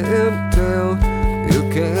 you can't tell. You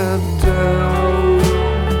can't tell.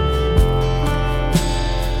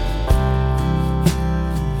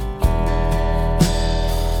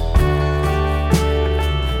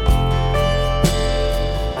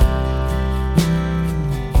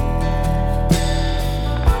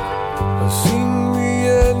 I've seen the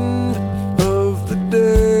end of the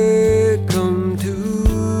day come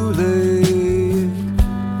too late.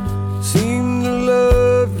 Seen the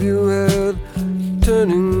love you had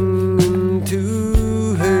turning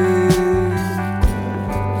into hate.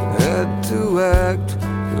 Had to act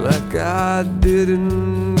like I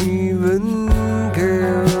didn't even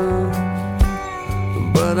care,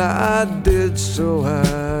 but I did, so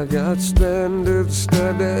I got standing there,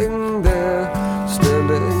 standing there.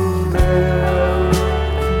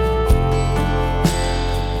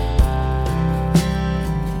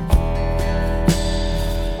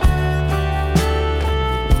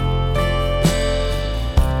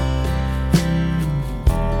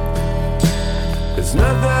 It's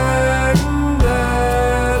nothing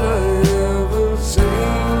that I ever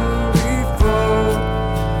seen before,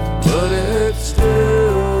 but it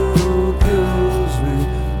still kills me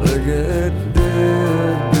like it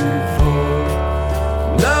did before.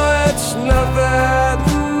 Now it's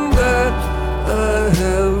nothing that I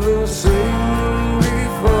haven't seen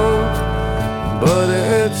before, but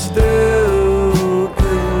it still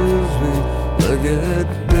kills me like it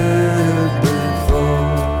did before.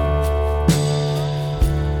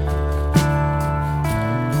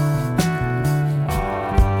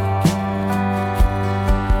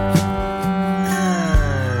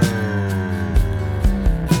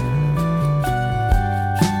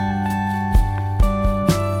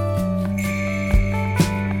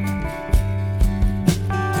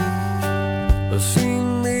 I've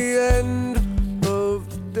seen the end of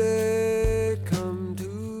the day come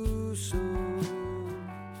too soon.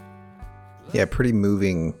 Yeah, pretty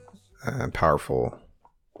moving, powerful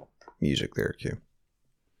music there, Q.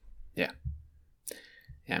 Yeah,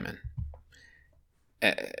 man.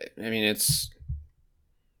 I mean, it's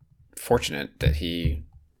fortunate that he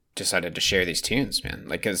decided to share these tunes, man.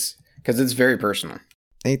 Like, cause it's very personal.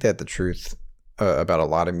 Ain't that the truth about a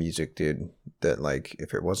lot of music, dude? That like,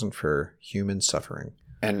 if it wasn't for human suffering,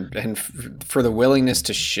 And for the willingness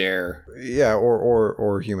to share. yeah,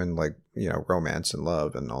 or human, like, you know, romance and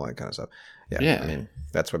love and all that kind of stuff. Yeah, I mean,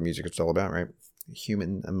 that's what music is all about, right?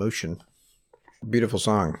 Human emotion. Beautiful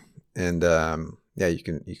song, and yeah, you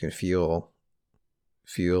can feel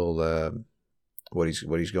what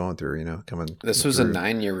he's going through. You know, coming. This was a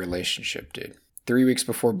 9-year relationship, dude. 3 weeks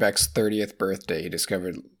before Beck's 30th birthday, he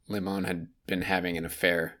discovered Limon had been having an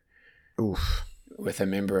affair. Oof. With a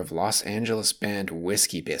member of Los Angeles band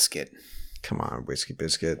Whiskey Biscuit. Come on, Whiskey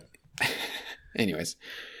Biscuit. Anyways,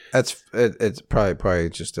 it's probably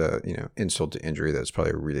just a, you know, insult to injury. That's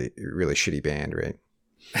probably a really shitty band, right?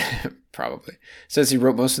 probably. Says he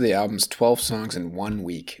wrote most of the album's 12 songs in 1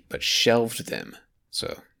 week, but shelved them.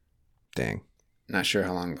 So, dang. Not sure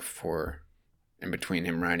how long before in between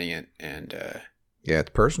him writing it and. Yeah,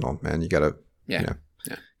 it's personal, man. You gotta, yeah, you know,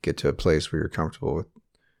 get to a place where you're comfortable with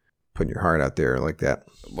putting your heart out there like that.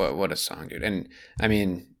 What a song, dude. And I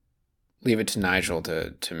mean, leave it to Nigel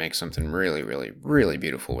to make something really, really, really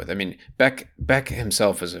beautiful with. I mean, Beck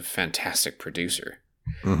himself is a fantastic producer.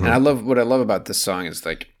 Mm-hmm. And what I love about this song is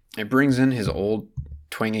like it brings in his old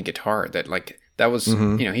twangy guitar that was,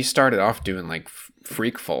 you know, he started off doing like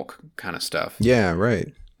freak folk kind of stuff. Yeah,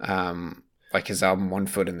 right. Like his album One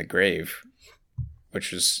Foot in the Grave,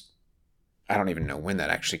 which was, I don't even know when that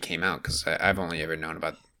actually came out because I've only ever known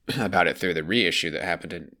about it through the reissue that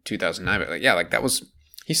happened in 2009. But like, yeah, like that was,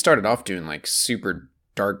 he started off doing like super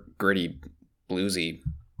dark, gritty, bluesy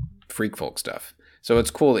freak folk stuff. So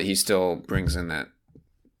it's cool that he still brings in that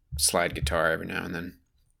slide guitar every now and then.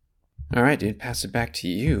 All right, dude, pass it back to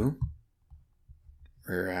you.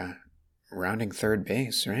 We're rounding third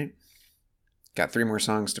base, right? Got 3 more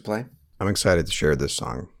songs to play. I'm excited to share this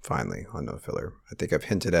song finally on No Filler. I think I've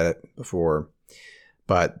hinted at it before,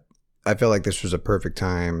 but I felt like this was a perfect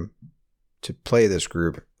time to play this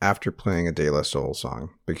group after playing a De La Soul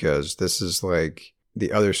song, because this is like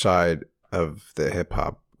the other side of the hip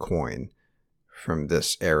hop coin from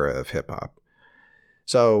this era of hip hop.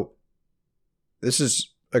 So this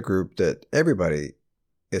is a group that everybody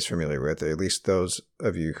is familiar with, at least those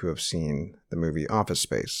of you who have seen the movie Office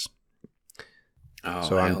Space. Oh,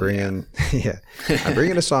 so I'm bringing, I'm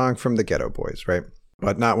bringing a song from the Ghetto Boys, right?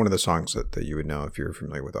 But not one of the songs that you would know if you're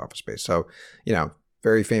familiar with Office Space. So, you know,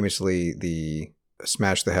 very famously, the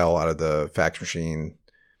smash the hell out of the fax machine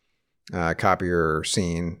copier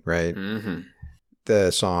scene, right? Mm-hmm.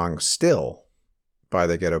 The song Still by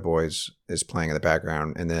the Ghetto Boys is playing in the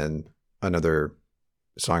background. And then another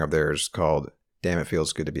song of theirs called Damn It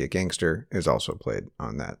Feels Good to Be a Gangster is also played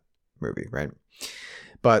on that movie, right?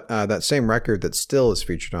 But that same record that Still is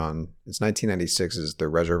featured on, it's 1996's The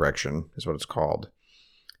Resurrection is what it's called.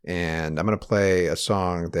 And I'm going to play a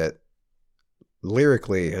song that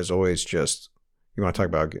lyrically has always just, you want to talk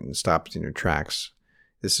about getting stopped in your tracks.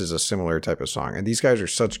 This is a similar type of song. And these guys are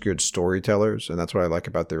such good storytellers, and that's what I like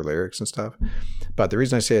about their lyrics and stuff. But the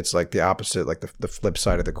reason I say it's like the opposite, like the flip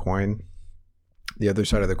side of the coin, the other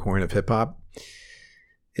side of the coin of hip hop,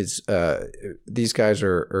 is these guys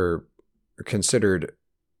are considered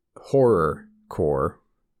horrorcore,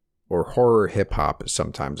 or horror hip hop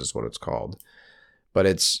sometimes is what it's called. But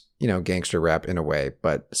it's, you know, gangster rap in a way,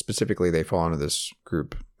 but specifically they fall into this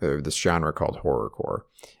group, this genre called horrorcore.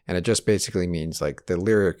 And it just basically means like the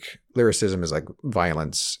lyricism is like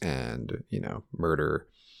violence and, you know, murder,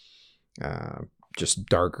 just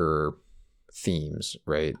darker themes,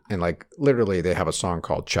 right? And like literally they have a song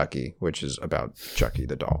called Chucky, which is about Chucky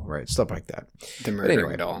the doll, right? Stuff like that. The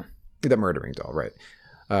murdering doll. The murdering doll, right.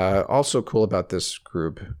 Also cool about this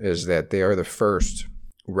group is that they are the first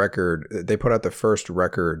record, they put out the first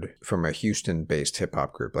record from a Houston-based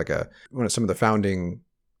hip-hop group, like one of some of the founding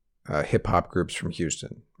hip-hop groups from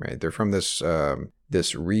Houston, right? They're from this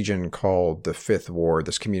this region called the Fifth Ward,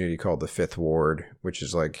 this community called the Fifth Ward, which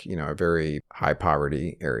is like, you know, a very high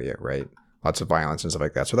poverty area, right? Lots of violence and stuff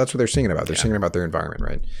like that. So that's what they're singing about. They're singing about their environment,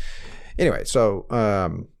 right? Anyway, so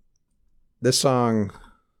this song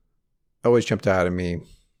always jumped out at me.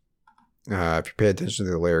 If you pay attention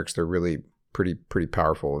to the lyrics, they're really pretty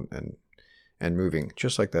powerful and moving,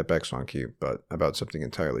 just like that Beck song Q, but about something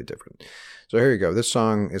entirely different. So here you go. This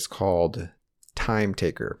song is called Time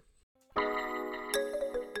Taker.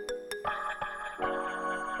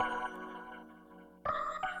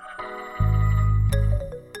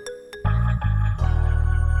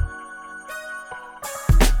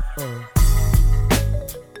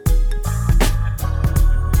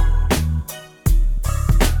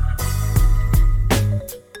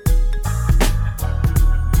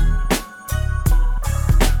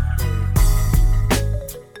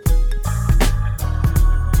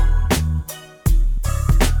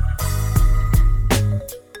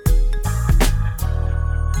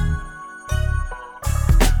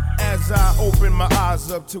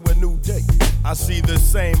 Up to a new day, I see the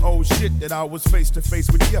same old shit that I was face to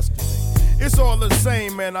face with yesterday. It's all the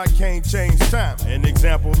same, man, I can't change time. An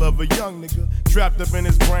example of a young nigga trapped up in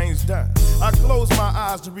his brains dying. I close my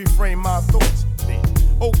eyes to reframe my thoughts, then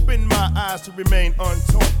open my eyes to remain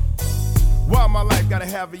untaught. Why my life gotta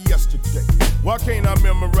have a yesterday? Why can't I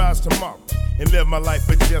memorize tomorrow and live my life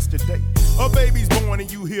for just today? A baby's born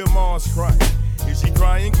and you hear mom's crying. Is she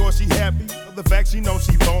crying cause she happy? Or the fact she knows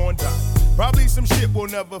she born dying? Probably some shit we'll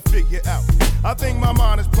never figure out. I think my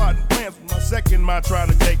mind is plotting plans for my second mind trying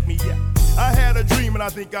to take me out. I had a dream and I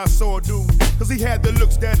think I saw a dude, cause he had the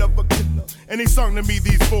looks that of a killer. And he sung to me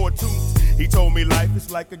these 4 tunes. He told me life is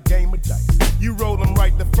like a game of dice. You roll them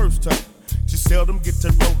right the first time, you seldom get to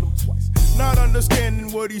roll them twice. Not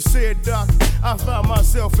understanding what he said, doc, I found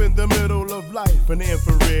myself in the middle of life, an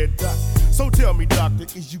infrared doc. So tell me, doctor,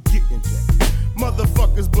 is you getting that?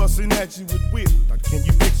 Motherfuckers busting at you with will. Can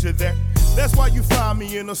you picture that? That's why you find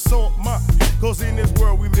me in a salt mine. Cause in this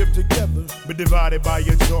world we live together, but divided by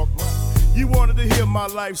your chalk line. You wanted to hear my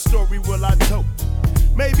life story, well I told.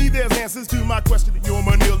 Maybe there's answers to my question in your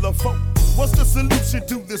Manila folk. What's the solution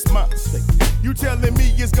to this mind state? You telling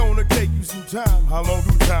me it's gonna take you some time. How long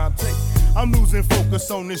do time take? I'm losing focus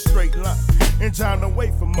on this straight line and trying to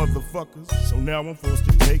wait for motherfuckers. So now I'm forced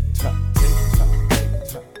to take time, take time, take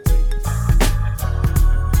time.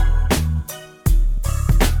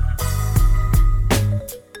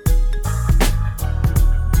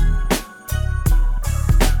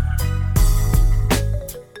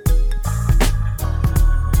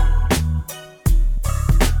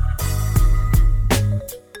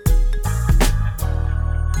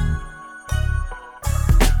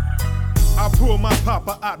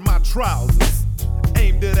 Papa out my trousers,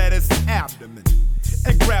 aimed it at his abdomen,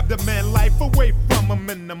 and grabbed a man life away from him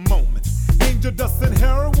in a moment. Angel dust and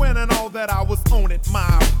heroin and all that, I was on it. My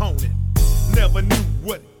opponent never knew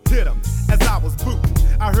what hit him as I was booting.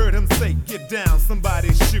 I heard him say, get down,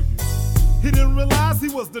 somebody's shooting. He didn't realize he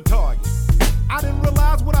was the target. I didn't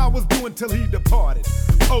realize what I was doing till he departed.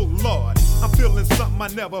 Oh Lord, I'm feeling something I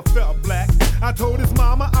never felt, black. I told his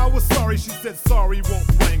mama I was sorry, she said sorry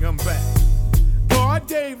won't bring him back. God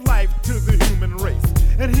gave life to the human race,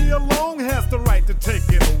 and he alone has the right to take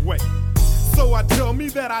it away. So I tell me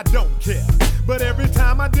that I don't care, but every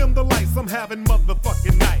time I dim the lights, I'm having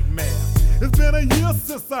motherfucking nightmares. It's been a year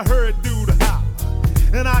since I heard dude holler,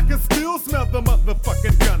 and I can still smell the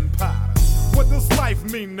motherfucking gunpowder. What does life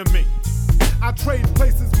mean to me? I trade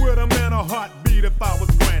places with a man a heartbeat if I was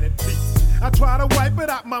granted peace. I try to wipe it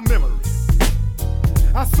out my memory.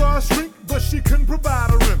 I saw a shrink, but she couldn't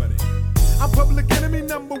provide a remedy. I'm public enemy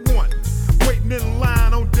number 1, waiting in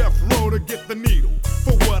line on death row to get the needle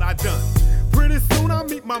for what I done. Pretty soon I'll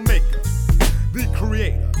meet my maker, the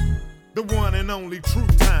creator, the one and only true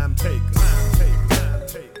time taker. Time taker, time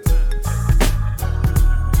taker, time taker.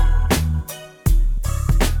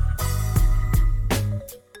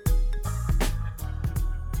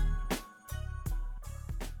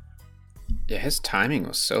 Yeah, his timing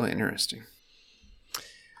was so interesting.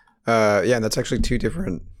 Yeah, and that's actually two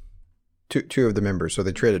of the members, so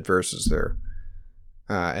they traded verses there.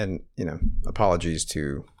 And, you know, apologies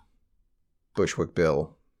to Bushwick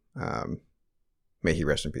Bill. May he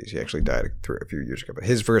rest in peace. He actually died a few years ago. But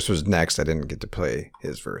his verse was next. I didn't get to play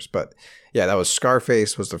his verse. But yeah, that was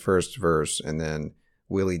Scarface was the first verse, and then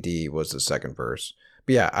Willie D was the second verse.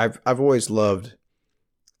 But yeah, I've always loved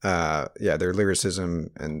their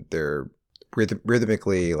lyricism and their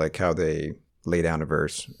rhythmically, like how they lay down a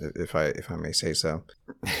verse, if I may say so.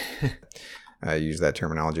 I use that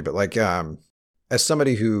terminology. But like as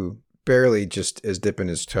somebody who barely just is dipping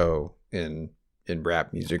his toe in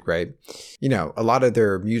rap music, right? You know, a lot of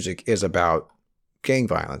their music is about gang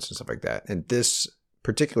violence and stuff like that. And this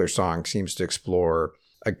particular song seems to explore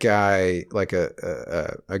a guy, like a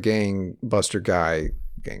gangbuster guy,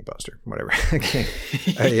 whatever.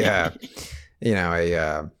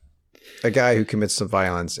 A guy who commits some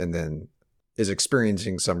violence and then is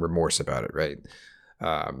experiencing some remorse about it, right?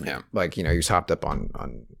 Like, you know, he was hopped up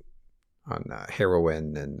on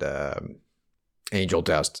heroin and angel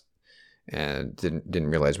dust, and didn't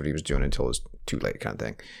realize what he was doing until it was too late, kind of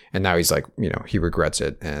thing. And now he's like, you know, he regrets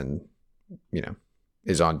it, and you know,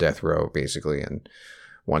 is on death row basically, and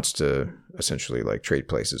wants to essentially like trade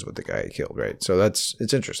places with the guy he killed, right? So it's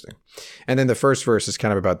interesting. And then the first verse is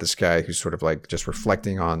kind of about this guy who's sort of like just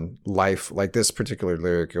reflecting on life. Like this particular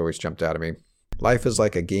lyric always jumped out at me. Life is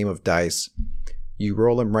like a game of dice. You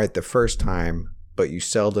roll them right the first time, but you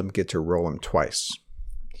seldom get to roll them twice.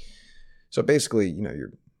 So basically, you know,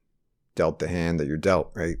 you're dealt the hand that you're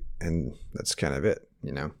dealt, right? And that's kind of it.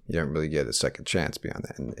 You know, you don't really get a second chance beyond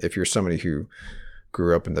that. And if you're somebody who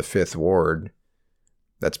grew up in the Fifth Ward,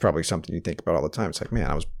 that's probably something you think about all the time. It's like,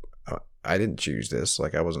 man, I didn't choose this.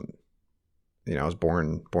 Like I wasn't, you know, I was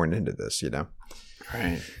born into this, you know?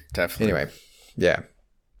 Right. Definitely. Anyway. Yeah.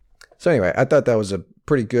 So anyway, I thought that was a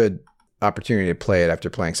pretty good opportunity to play it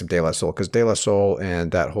after playing some De La Soul, because De La Soul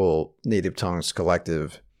and that whole Native Tongues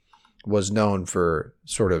collective was known for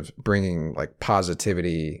sort of bringing like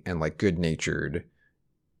positivity and like good-natured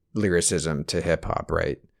lyricism to hip hop,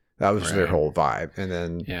 right? That was their whole vibe. And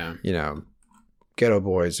then, you know, Ghetto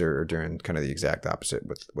Boys are doing kind of the exact opposite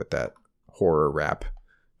with that horror rap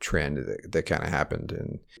trend that kind of happened.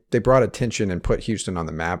 And they brought attention and put Houston on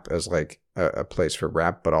the map as like a place for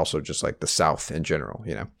rap, but also just like the South in general,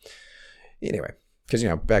 you know? Anyway, because, you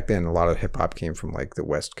know, back then a lot of hip hop came from like the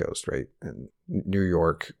West Coast, right? And New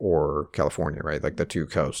York or California, right? Like the two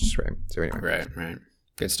coasts, right? So anyway. Right.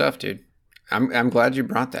 Good stuff, dude. I'm glad you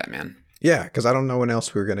brought that, man. Yeah, because I don't know when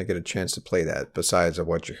else we were going to get a chance to play that besides of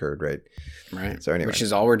what you heard, right? Right. So anyway. Which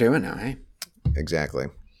is all we're doing now, hey? Exactly.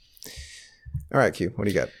 All right, Q, what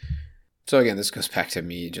do you got? So again, this goes back to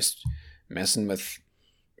me just messing with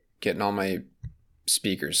getting all my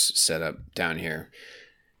speakers set up down here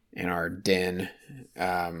in our den.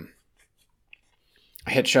 I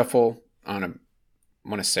hit shuffle on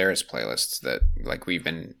one of Sarah's playlists that like we've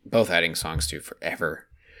been both adding songs to forever.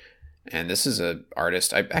 And this is a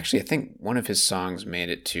artist. I think one of his songs made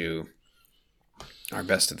it to our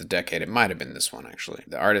best of the decade. It might have been this one, actually.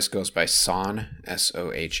 The artist goes by Sohn,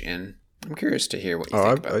 Sohn. I'm curious to hear what you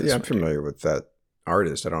think about this. Yeah, I'm familiar with that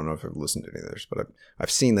artist. I don't know if I've listened to any of theirs, but I've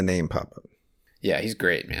seen the name pop up. Yeah, he's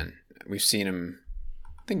great, man. We've seen him,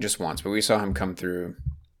 I think just once, but we saw him come through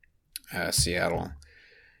Seattle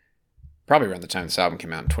probably around the time this album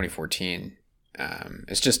came out in 2014.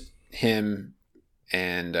 It's just him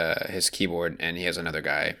and his keyboard, and he has another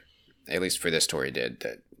guy, at least for this tour he did,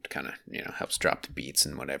 that kind of, you know, helps drop the beats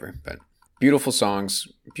and whatever. But beautiful songs,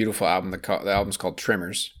 beautiful album. The album's called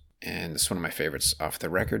Tremors, and it's one of my favorites off the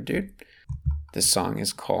record, dude. This song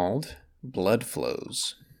is called Blood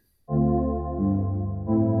Flows.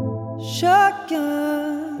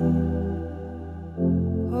 Shotgun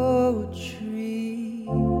poetry,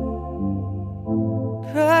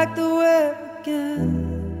 crack the whip again,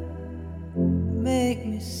 make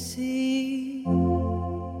me see,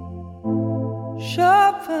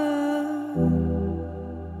 sharpen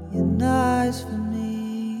your knives for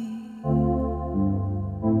me,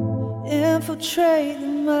 infiltrate the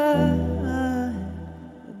mind,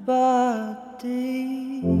 the body.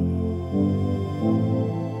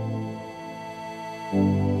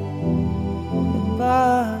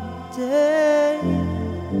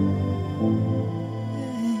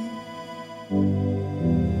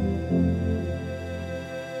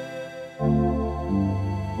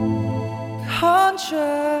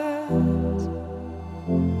 Contract,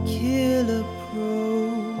 killer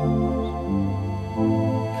prose,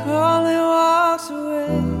 calling walks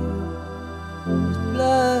away, his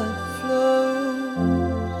blood flows.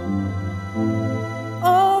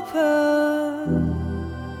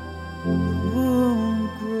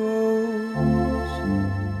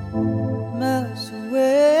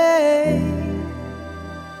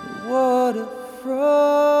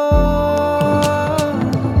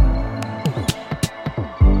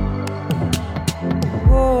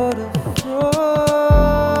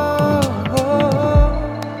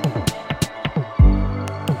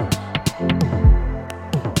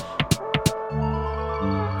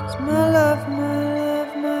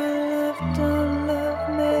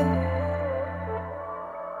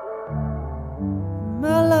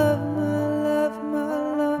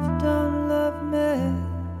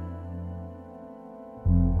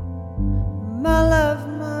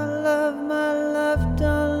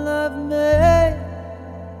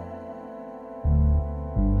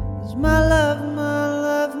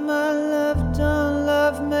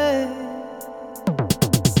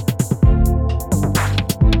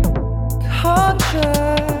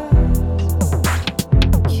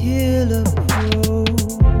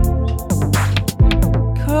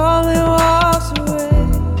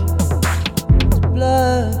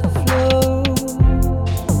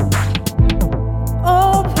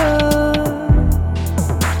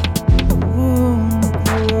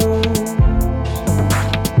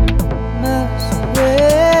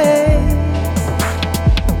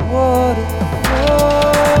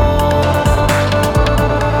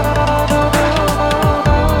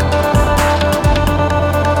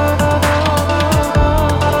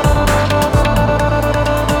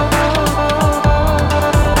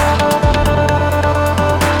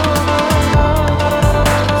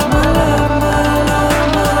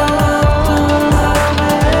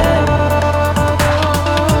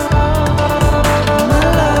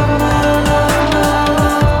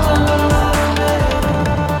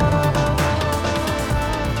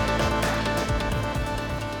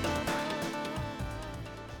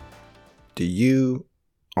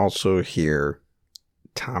 also hear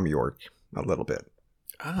Tom York a little bit.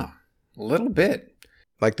 Oh, a little bit.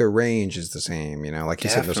 Like the range is the same, you know, like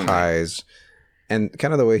he's hitting those Definitely. highs. And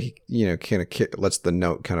kind of the way he, you know, kind of lets the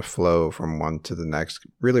note kind of flow from one to the next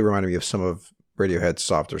really reminded me of some of Radiohead's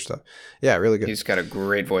softer stuff. Yeah, really good. He's got a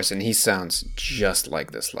great voice, and he sounds just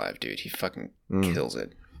like this live, dude. He fucking kills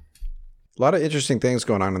it. A lot of interesting things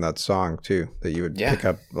going on in that song too, that you would Yeah. pick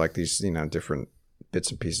up, like these, you know, different bits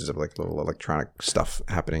and pieces of like little electronic stuff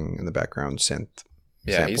happening in the background, synth.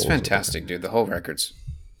 Yeah, he's samples. fantastic, dude. The whole record's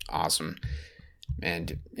awesome.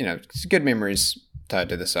 And, you know, it's good memories tied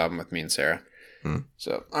to this album with me and Sarah.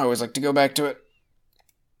 So I always like to go back to it.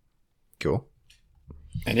 Cool.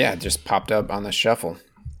 And yeah, it just popped up on the shuffle.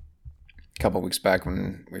 A couple weeks back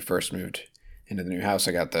when we first moved into the new house,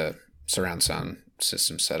 I got the surround sound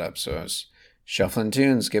system set up. So I was shuffling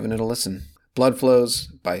tunes, giving it a listen. Blood Flows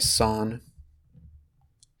by Son.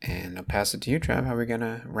 And I'll pass it to you, Trav. How are we going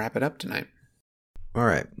to wrap it up tonight? All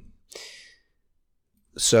right.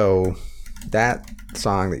 So that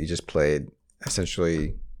song that you just played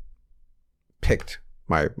essentially picked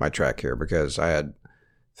my track here, because I had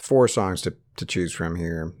 4 songs to choose from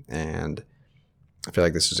here, and I feel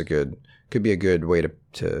like this is could be a good way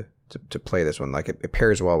to play this one. Like it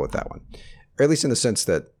pairs well with that one, or at least in the sense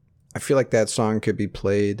that I feel like that song could be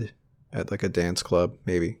played at like a dance club,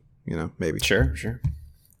 maybe, you know, maybe. Sure.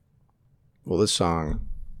 Well, this song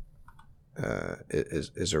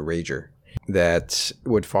is a rager that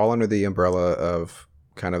would fall under the umbrella of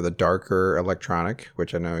kind of the darker electronic,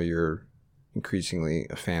 which I know you're increasingly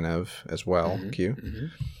a fan of as well, Q.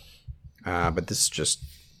 But this is just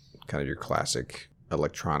kind of your classic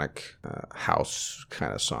electronic house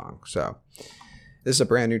kind of song. So this is a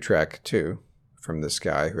brand new track too from this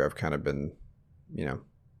guy who I've kind of been, you know,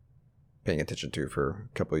 paying attention to for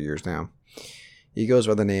a couple of years now. He goes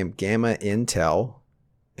by the name Gamma Intel,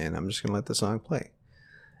 and I'm just going to let the song play.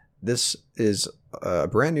 This is a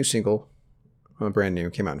brand new single. Well, brand new,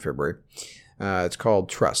 came out in February. It's called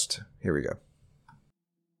Trust. Here we go.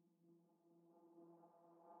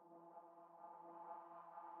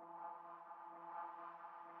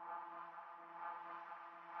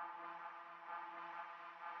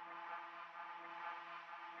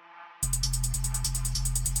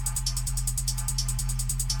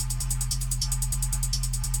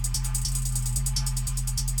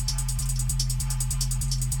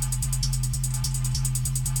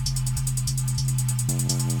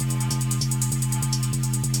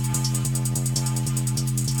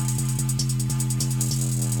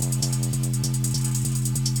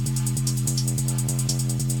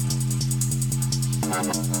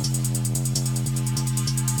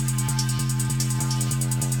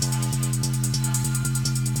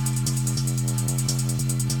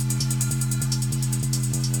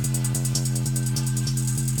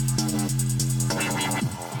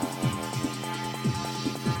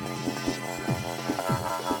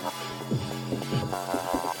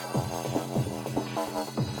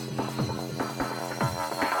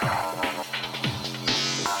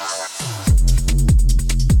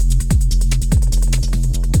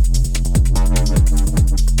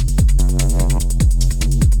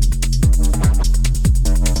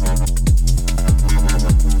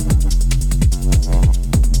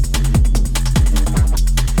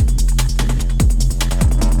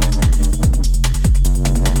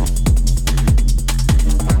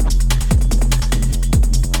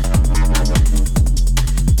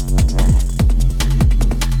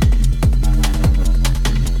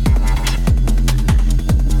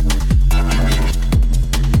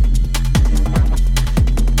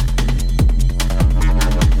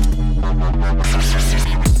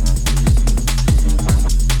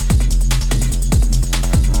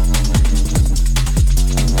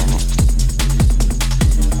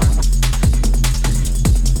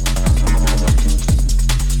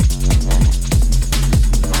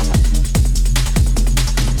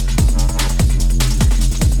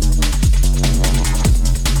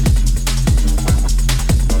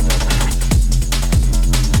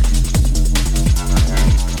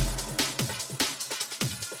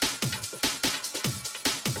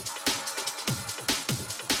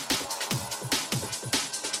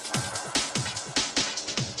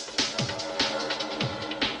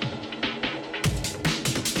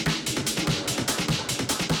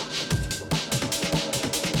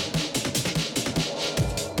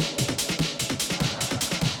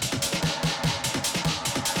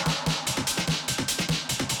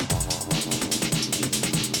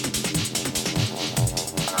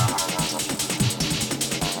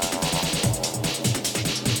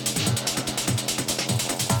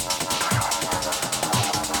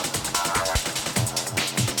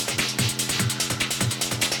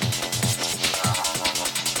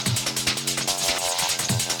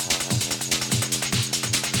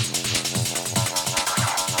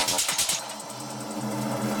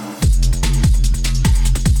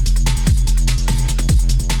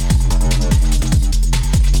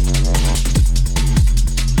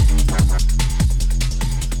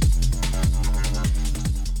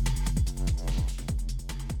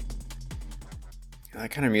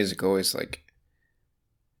 kind of music always like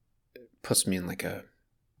puts me in like a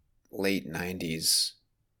late 90s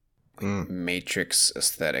like Matrix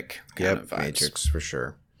aesthetic kind of vibes. Matrix for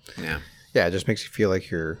sure. Yeah. Yeah, it just makes you feel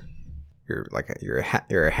like you're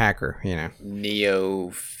a hacker, you know.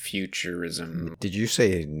 Neo-futurism. Did you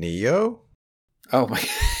say Neo? Oh my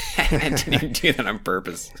I didn't even do that on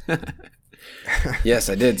purpose. Yes,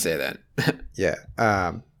 I did say that. Yeah.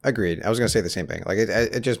 Agreed. I was gonna say the same thing. Like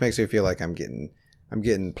it just makes me feel like I'm getting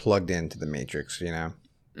plugged into the Matrix, you know.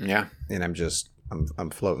 Yeah. And I'm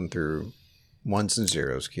floating through ones and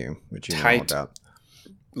zeros, Q, which you know all Tight about.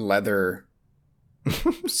 Leather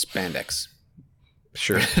spandex.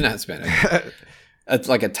 Sure. Not spandex. It's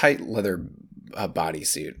like a tight leather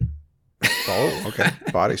bodysuit. Oh, okay.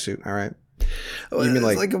 Bodysuit. All right. You mean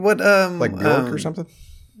like what? Like Bjork or something?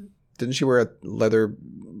 Didn't she wear a leather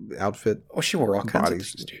outfit? Oh, she wore all kinds of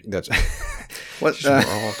things, dude. That's What? she wore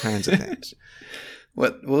all kinds of things.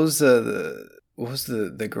 What was the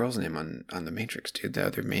girl's name on the Matrix, dude? The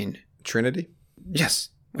other main Trinity? Yes,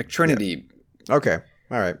 like Trinity. Yeah. Okay.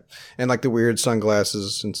 All right. And like the weird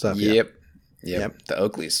sunglasses and stuff. Yep. The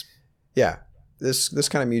Oakleys. Yeah. This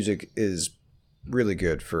kind of music is really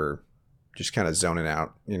good for just kind of zoning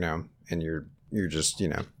out, you know, and you're just, you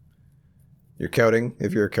know, you're coding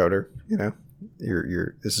if you're a coder, you know.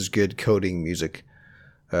 This is good coding music.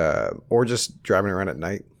 Or just driving around at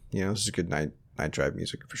night, you know, this is good night drive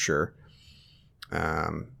music for sure.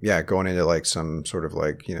 Yeah, going into like some sort of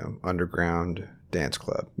like, you know, underground dance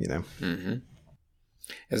club, you know. Mm-hmm.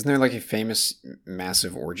 Isn't there like a famous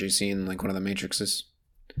massive orgy scene like one of the Matrixes?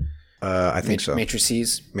 I think so.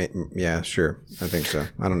 Matrices? Yeah, sure. I think so.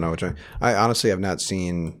 I don't know which one. I honestly have not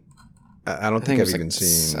seen. I don't think I've even like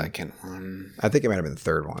seen. Second one. I think it might have been the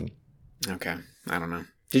third one. Okay, I don't know.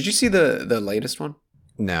 Did you see the latest one?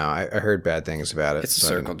 No, I heard bad things about it. It's a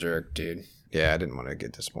circle jerk, dude. Yeah, I didn't want to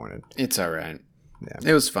get disappointed. It's all right.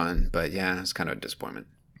 Yeah, it was fun, but yeah, it's kind of a disappointment.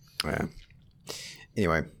 Yeah.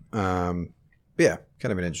 Anyway, yeah,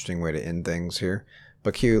 kind of an interesting way to end things here.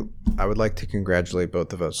 But Q, I would like to congratulate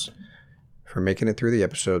both of us for making it through the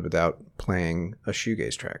episode without playing a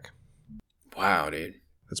shoegaze track. Wow, dude.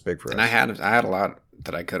 That's big for us. And I had a lot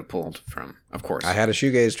that I could have pulled from, of course. I had a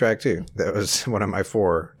shoegaze track too. That was one of my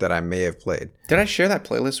 4 that I may have played. Did I share that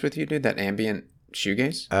playlist with you, dude? That ambient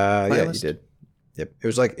shoegaze? Yeah, you did. Yep.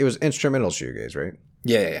 It was instrumental shoegaze, right?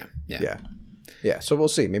 Yeah. So we'll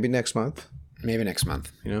see. Maybe next month. Maybe next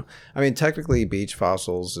month. You know, I mean, technically, Beach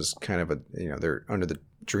Fossils is kind of a, you know, they're under the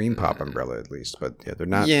Dream Pop umbrella at least, but yeah, they're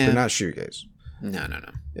not shoegaze. No.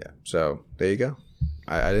 Yeah. So there you go.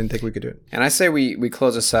 I didn't think we could do it. And I say we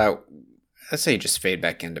close this out. I say you just fade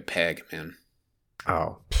back into Peg, man.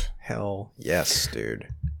 Oh, hell yes, dude.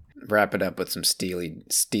 Wrap it up with some Steely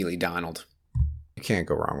Donald. You can't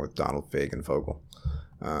go wrong with Donald Fagenfogel,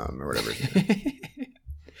 or whatever.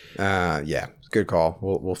 Yeah, good call.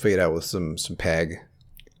 We'll fade out with some Peg.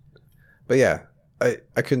 But yeah, I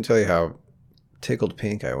couldn't tell you how tickled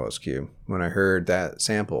pink I was, Q, when I heard that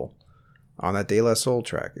sample on that De La Soul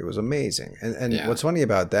track. It was amazing. And what's funny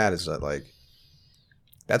about that is that like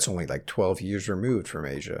that's only like 12 years removed from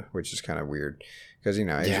Asia, which is kind of weird because, you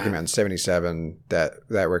know, Asia came out in 77. That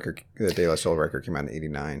record, the De La Soul record, came out in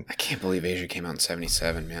 89. I can't believe Asia came out in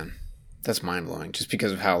 77, man. That's mind blowing just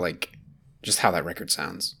because of how like just how that record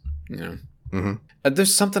sounds, you know. Mm-hmm.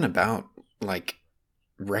 There's something about like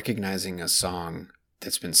recognizing a song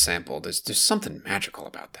that's been sampled. There's something magical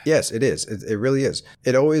about that. Yes, it is. It really is.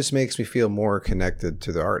 It always makes me feel more connected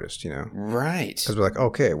to the artist, you know? Right. Because we're like,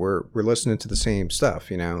 okay, we're listening to the same stuff,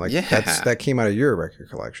 you know? Like that came out of your record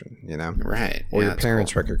collection, you know? Right. Or your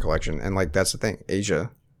parents' record collection. And like that's the thing. Asia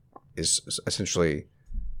is essentially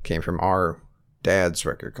came from our dad's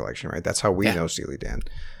record collection, right? That's how we know Steely Dan.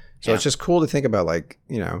 So it's just cool to think about, like,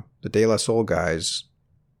 you know, the De La Soul guys,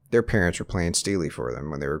 their parents were playing Steely for them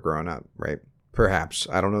when they were growing up, right? Perhaps.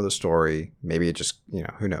 I don't know the story. Maybe it just, you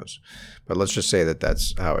know, who knows? But let's just say that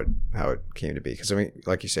that's how it came to be. Because, I mean,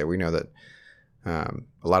 like you said, we know that a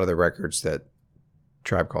lot of the records that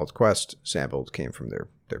Tribe Called Quest sampled came from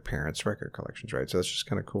their parents' record collections, right? So that's just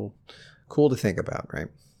kind of cool to think about, right?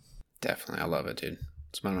 Definitely. I love it, dude.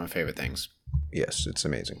 It's one of my favorite things. Yes, it's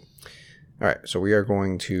amazing. All right, so we are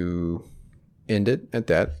going to end it at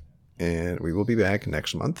that, and we will be back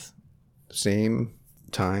next month. Same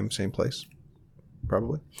time, same place,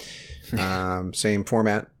 probably. Same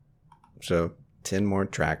format, so 10 more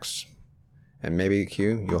tracks. And maybe,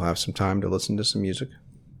 Q, you'll have some time to listen to some music.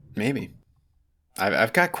 Maybe.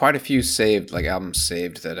 I've got quite a few albums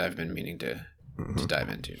saved that I've been meaning to dive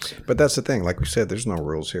into. So. But that's the thing. Like we said, there's no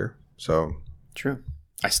rules here, so... True.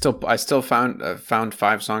 I still found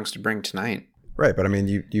 5 songs to bring tonight. Right, but I mean,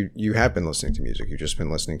 you have been listening to music. You've just been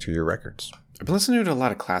listening to your records. I've been listening to a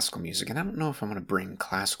lot of classical music, and I don't know if I'm going to bring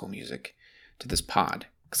classical music to this pod,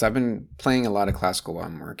 because I've been playing a lot of classical while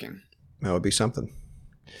I'm working. That would be something.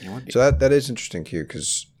 It would be. So that is interesting, Q,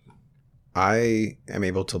 because I am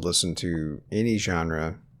able to listen to any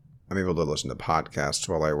genre. I'm able to listen to podcasts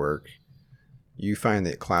while I work. You find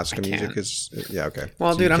that classical music is okay.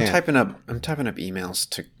 Well, So dude, you I'm can't- typing up emails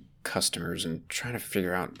to customers and trying to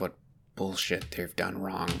figure out what bullshit they've done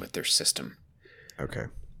wrong with their system. Okay.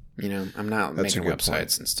 You know, I'm not That's a making good websites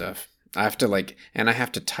point. and stuff. I have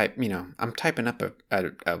to type. You know, I'm typing up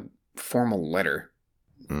a formal letter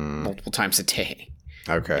multiple times a day.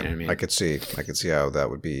 Okay. You know what I mean? I could see how that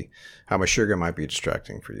would be. How Meshuggah might be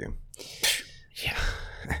distracting for you. Yeah,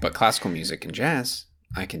 but classical music and jazz,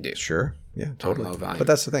 I can do. Sure. Yeah, totally. low volume. But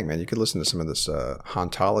that's the thing, man. You could listen to some of this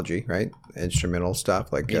hauntology, right? Instrumental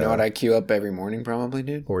stuff like You know what I queue up every morning, probably,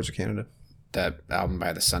 dude? Boards of Canada. That album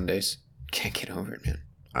by the Sundays. Can't get over it, man.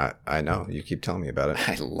 I know. You keep telling me about it.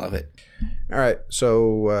 I love it. All right.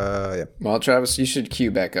 So, yeah. Well, Travis, you should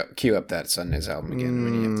queue up that Sundays album again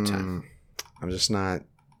when you have the time. I'm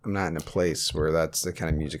not in a place where that's the kind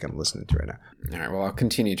of music I'm listening to right now. All right. Well, I'll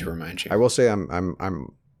continue to remind you. I will say I'm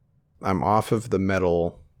off of the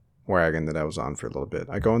metal wagon that I was on for a little bit.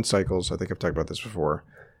 I go in cycles. I think I've talked about this before.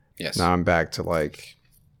 Yes. Now I'm back to I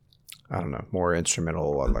don't know, more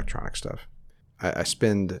instrumental electronic stuff. I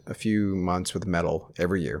spend a few months with metal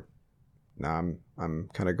every year. Now I'm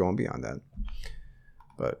kind of going beyond that,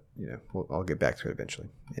 but I'll get back to it eventually.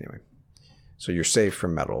 Anyway, so you're safe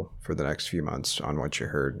from metal for the next few months on What You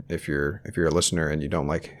Heard. If you're a listener and you don't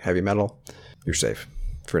like heavy metal, you're safe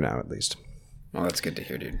for now at least. Well, that's good to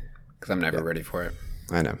hear, dude. Because I'm never ready for it.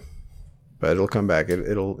 I know, but it'll come back.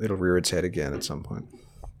 It'll rear its head again at some point.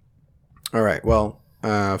 All right. Well,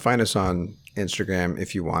 find us on Instagram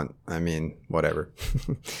if you want. I mean, whatever.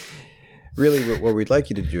 Really, what we'd like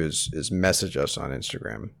you to do is message us on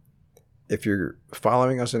Instagram. If you're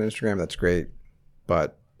following us on Instagram, that's great.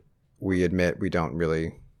 But we admit we don't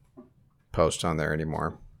really post on there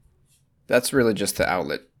anymore. That's really just the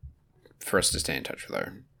outlet for us to stay in touch with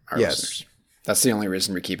our listeners. That's the only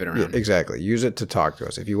reason we keep it around. Yeah, exactly. Use it to talk to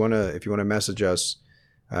us. If you wanna message us,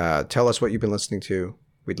 tell us what you've been listening to.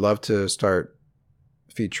 We'd love to start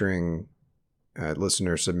featuring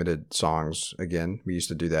listener submitted songs again. We used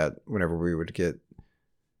to do that whenever we would get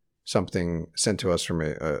something sent to us from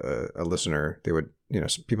a listener. They would,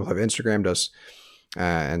 people have Instagrammed us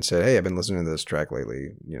and said, "Hey, I've been listening to this track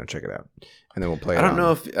lately. Check it out." And then we'll play it. I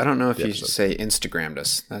don't know if you say Instagrammed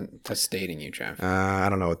us. That's dating you, Jeff. I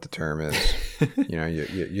don't know what the term is.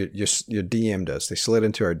 You DM'd us. They slid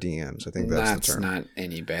into our DMs. I think that's the term. That's not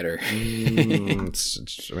any better.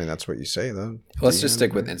 That's what you say though. Let's just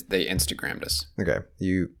stick with they Instagrammed us. Okay.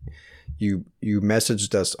 You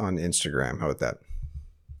messaged us on Instagram. How about that?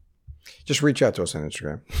 Just reach out to us on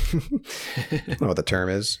Instagram. I don't know what the term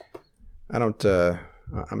is. I'm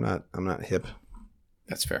not hip.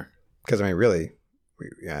 That's fair. Because really,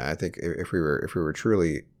 I think if we were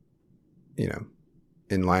truly,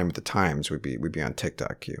 in line with the times, we'd be on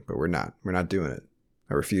TikTok, but we're not. We're not doing it.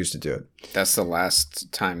 I refuse to do it. That's the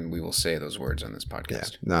last time we will say those words on this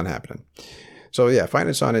podcast. Yeah, not happening. So find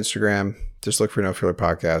us on Instagram. Just look for No Filler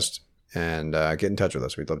Podcast and get in touch with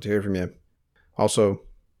us. We'd love to hear from you. Also,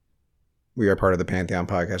 we are part of the Pantheon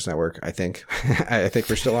Podcast Network. I think. I think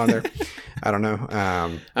we're still on there. I don't know.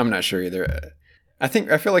 I'm not sure either. I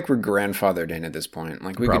feel like we're grandfathered in at this point.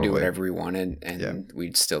 Like we could do whatever we wanted and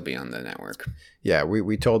we'd still be on the network. Yeah,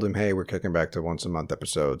 we told them, hey, we're kicking back to once a month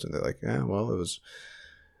episodes. And they're like, yeah, well, it was,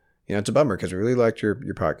 it's a bummer because we really liked your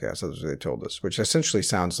podcast. That's what they told us, which essentially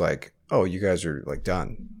sounds like, oh, you guys are like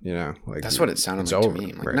done, like that's what it sounded like to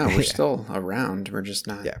me. Like, no, we're still around. We're just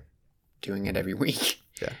not doing it every week.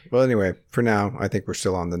 Yeah. Well, anyway, for now, I think we're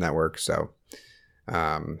still on the network. So,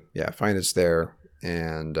 find us there.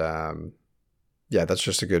 And, that's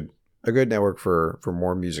just a good network for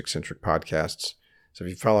more music-centric podcasts. So if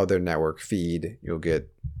you follow their network feed, you'll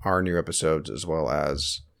get our new episodes as well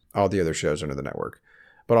as all the other shows under the network.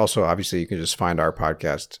 But also, obviously, you can just find our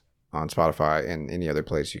podcast on Spotify and any other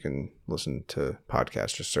place you can listen to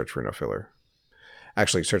podcasts. Just search for No Filler.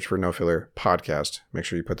 Actually, search for No Filler Podcast. Make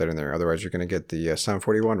sure you put that in there. Otherwise, you're going to get the Sound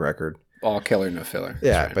 41 record. All killer, no filler.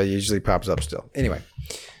 Yeah, right. But it usually pops up still. Anyway.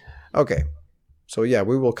 Okay. So,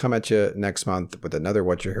 we will come at you next month with another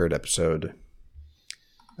What You Heard episode.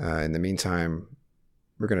 In the meantime,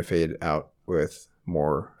 we're going to fade out with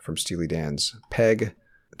more from Steely Dan's Peg.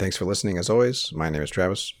 Thanks for listening, as always. My name is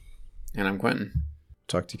Travis. And I'm Quentin.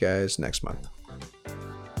 Talk to you guys next month.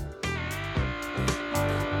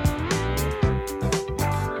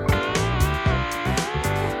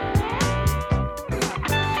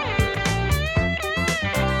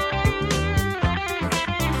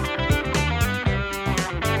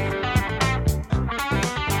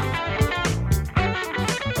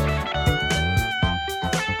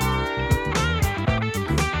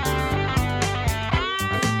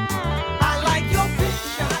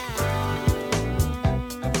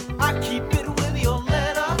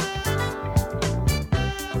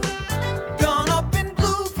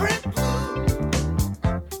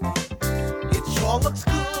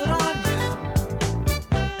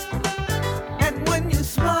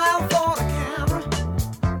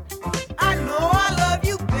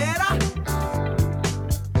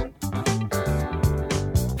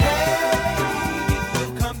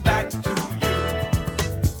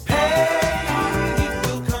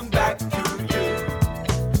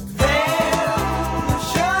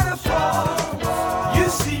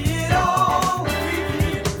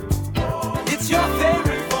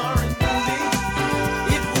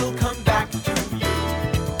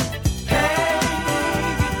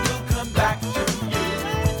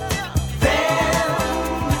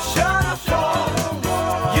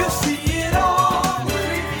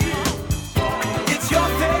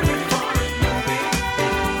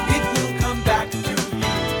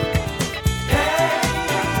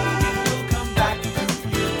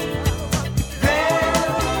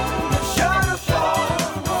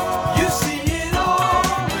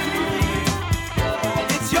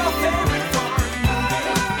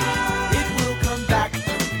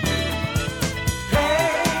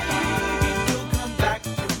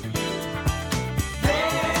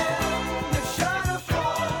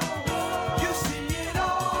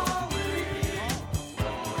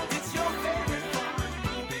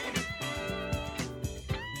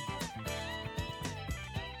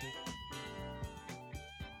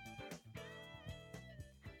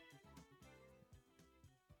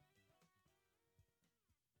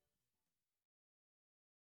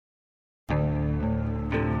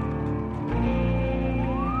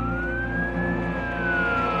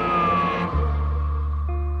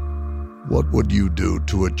 What would you do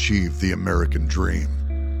to achieve the American dream?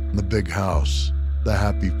 The big house, the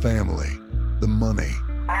happy family, the money.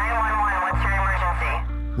 911, what's your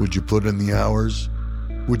emergency? Would you put in the hours?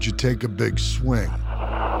 Would you take a big swing?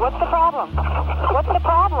 What's the problem? What's the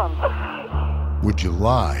problem? Would you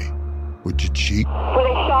lie? Would you cheat? Were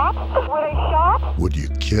they shot? Were they shot? Would you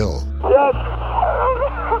kill? Yes.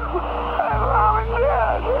 My mom is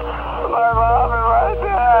dead. My mom is right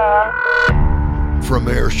there. From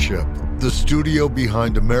Airship, the studio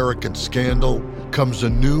behind American Scandal, comes a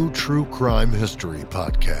new true crime history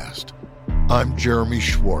podcast. I'm Jeremy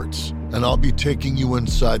Schwartz, and I'll be taking you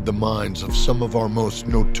inside the minds of some of our most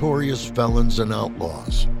notorious felons and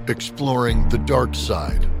outlaws, exploring the dark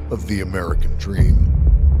side of the American dream.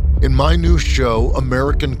 In my new show,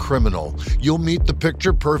 American Criminal, you'll meet the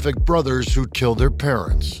picture-perfect brothers who'd kill their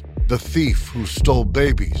parents, the thief who stole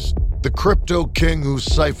babies, the crypto king who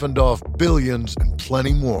siphoned off billions, and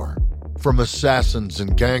plenty more. From assassins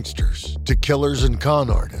and gangsters to killers and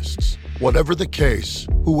con artists. Whatever the case,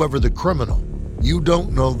 whoever the criminal, you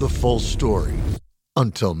don't know the full story.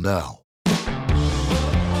 Until now.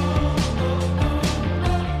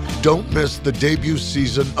 Don't miss the debut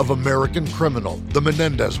season of American Criminal, The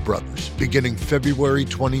Menendez Brothers, beginning February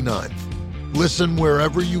 29th. Listen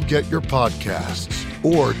wherever you get your podcasts,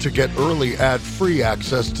 or to get early ad-free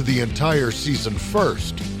access to the entire season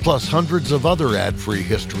first, plus hundreds of other ad-free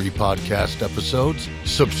history podcast episodes,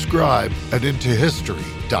 subscribe at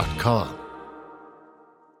intohistory.com.